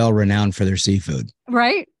Indianapolis is well renowned for their seafood.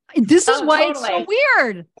 Right. This is why it's so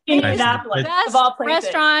weird. Indianapolis, best of all places.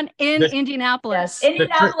 Restaurant in Indianapolis. Yes.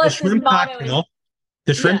 Indianapolis the shrimp cocktail.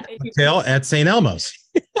 The shrimp cocktail at St. Elmo's.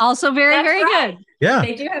 Also very good. Yeah.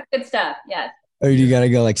 They do have good stuff. Yes. Or you got to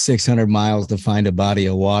go like 600 miles to find a body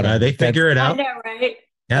of water. They figure it out. I know, right?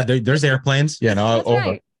 Yeah, there's airplanes. Yeah, no, That's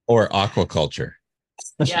right. or aquaculture.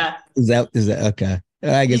 Yeah. Is that okay?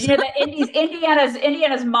 I guess. You know that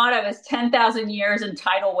Indiana's motto is 10,000 years and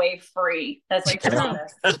tidal wave free. That's like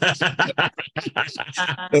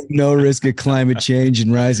No risk of climate change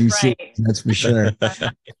and rising sea. That's for sure.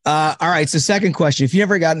 All right. So, second question: if you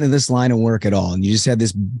never got into this line of work at all, and you just had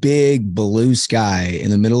this big blue sky in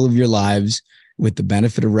the middle of your lives, with the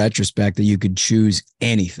benefit of retrospect, that you could choose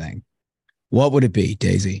anything, what would it be,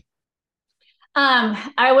 Daisy? I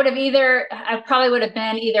probably would have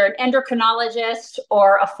been either an endocrinologist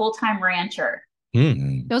or a full-time rancher.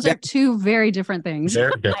 Those are two very different things.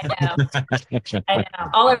 Very different. I know.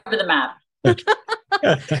 All over the map.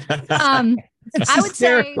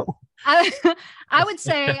 I would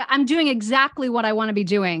say I'm doing exactly what I want to be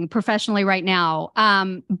doing professionally right now.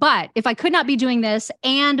 But if I could not be doing this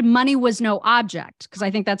and money was no object, because I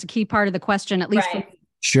think that's a key part of the question, at least for me.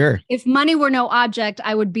 Sure. If money were no object,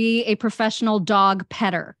 I would be a professional dog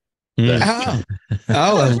petter. A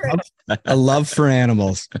love for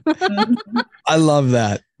animals. I love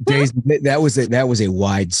that. Daisy, that was a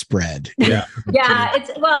widespread. Yeah.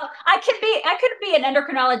 I could be an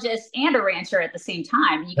endocrinologist and a rancher at the same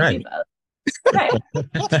time. You can do both. Right.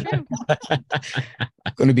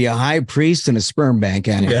 Going to be a high priest and a sperm bank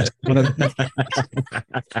analyst.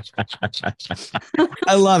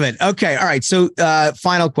 I love it. Okay. All right. So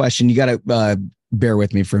final question. You got to bear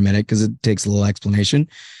with me for a minute because it takes a little explanation.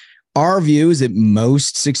 Our view is that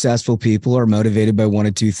most successful people are motivated by one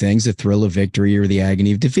of two things: the thrill of victory or the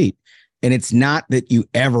agony of defeat. And it's not that you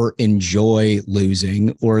ever enjoy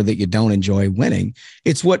losing or that you don't enjoy winning.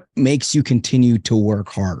 It's what makes you continue to work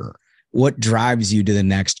harder, what drives you to the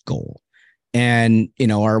next goal. And,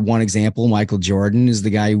 our one example, Michael Jordan, is the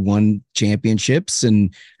guy who won championships.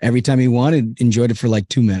 And every time he won, he enjoyed it for like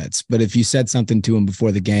 2 minutes. But if you said something to him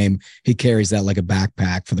before the game, he carries that like a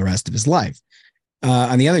backpack for the rest of his life.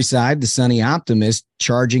 On the other side, the sunny optimist,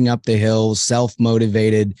 charging up the hill,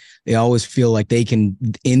 self-motivated. They always feel like they can,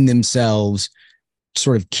 in themselves,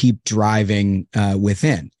 sort of keep driving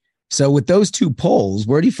within. So with those two poles,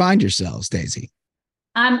 where do you find yourselves, Daisy?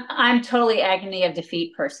 I'm totally agony of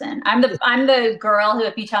defeat person. I'm the girl who,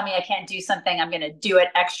 if you tell me I can't do something, I'm going to do it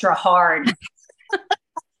extra hard.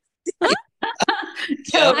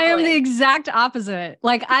 I am the exact opposite.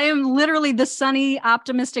 Like, I am literally the sunny,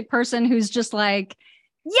 optimistic person who's just like,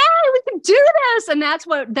 yeah, we can do this. And that's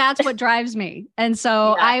what drives me. And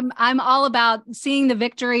so I'm all about seeing the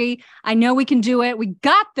victory. I know we can do it. We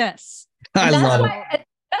got this. I love it.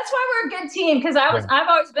 That's why we're a good team, because I've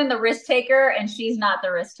always been the risk taker and she's not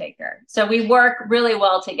the risk taker. So we work really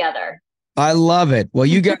well together. I love it. Well,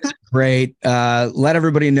 you guys are great. Let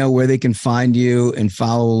everybody know where they can find you and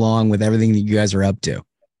follow along with everything that you guys are up to.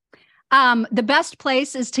 The best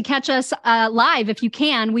place is to catch us live if you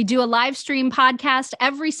can. We do a live stream podcast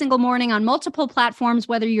every single morning on multiple platforms,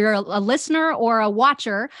 whether you're a listener or a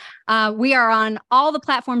watcher. We are on all the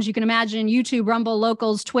platforms you can imagine: YouTube, Rumble,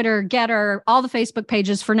 Locals, Twitter, Getter, all the Facebook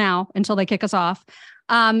pages for now until they kick us off.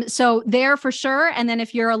 So there for sure. And then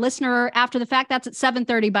if you're a listener after the fact, that's at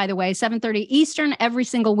 7:30, by the way, 7:30 Eastern every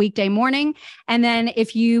single weekday morning. And then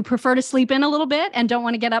if you prefer to sleep in a little bit and don't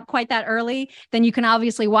want to get up quite that early, then you can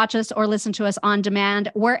obviously watch us or listen to us on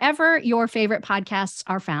demand, wherever your favorite podcasts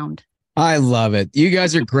are found. I love it. You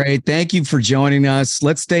guys are great. Thank you for joining us.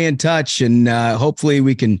 Let's stay in touch and hopefully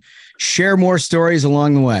we can share more stories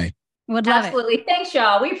along the way. Would love Absolutely. Thanks,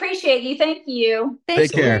 y'all. We appreciate you. Thank you.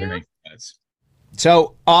 Take care.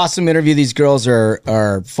 So awesome interview. These girls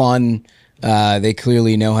are fun. They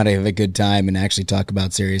clearly know how to have a good time and actually talk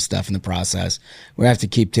about serious stuff in the process. We have to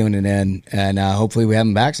keep tuning in, and hopefully we have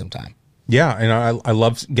them back sometime. Yeah, and I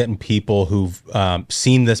love getting people who've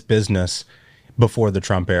seen this business before the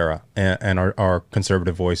Trump era, and our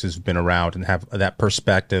conservative voices have been around and have that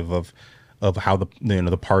perspective of how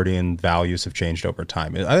the party and values have changed over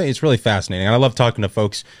time. I think it's really fascinating. And I love talking to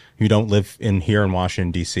folks who don't live here in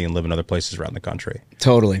Washington, D.C. and live in other places around the country.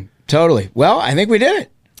 Totally. Well, I think we did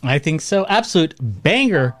it. I think so. Absolute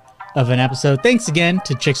banger of an episode. Thanks again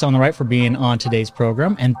to Chicks on the Right for being on today's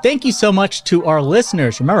program. And thank you so much to our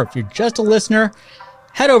listeners. Remember, if you're just a listener,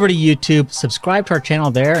 head over to YouTube, subscribe to our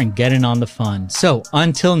channel there, and get in on the fun. So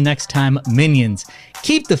until next time, minions,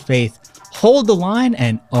 keep the faith, hold the line,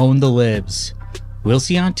 and own the libs. We'll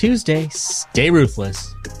see you on Tuesday. Stay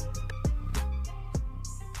ruthless.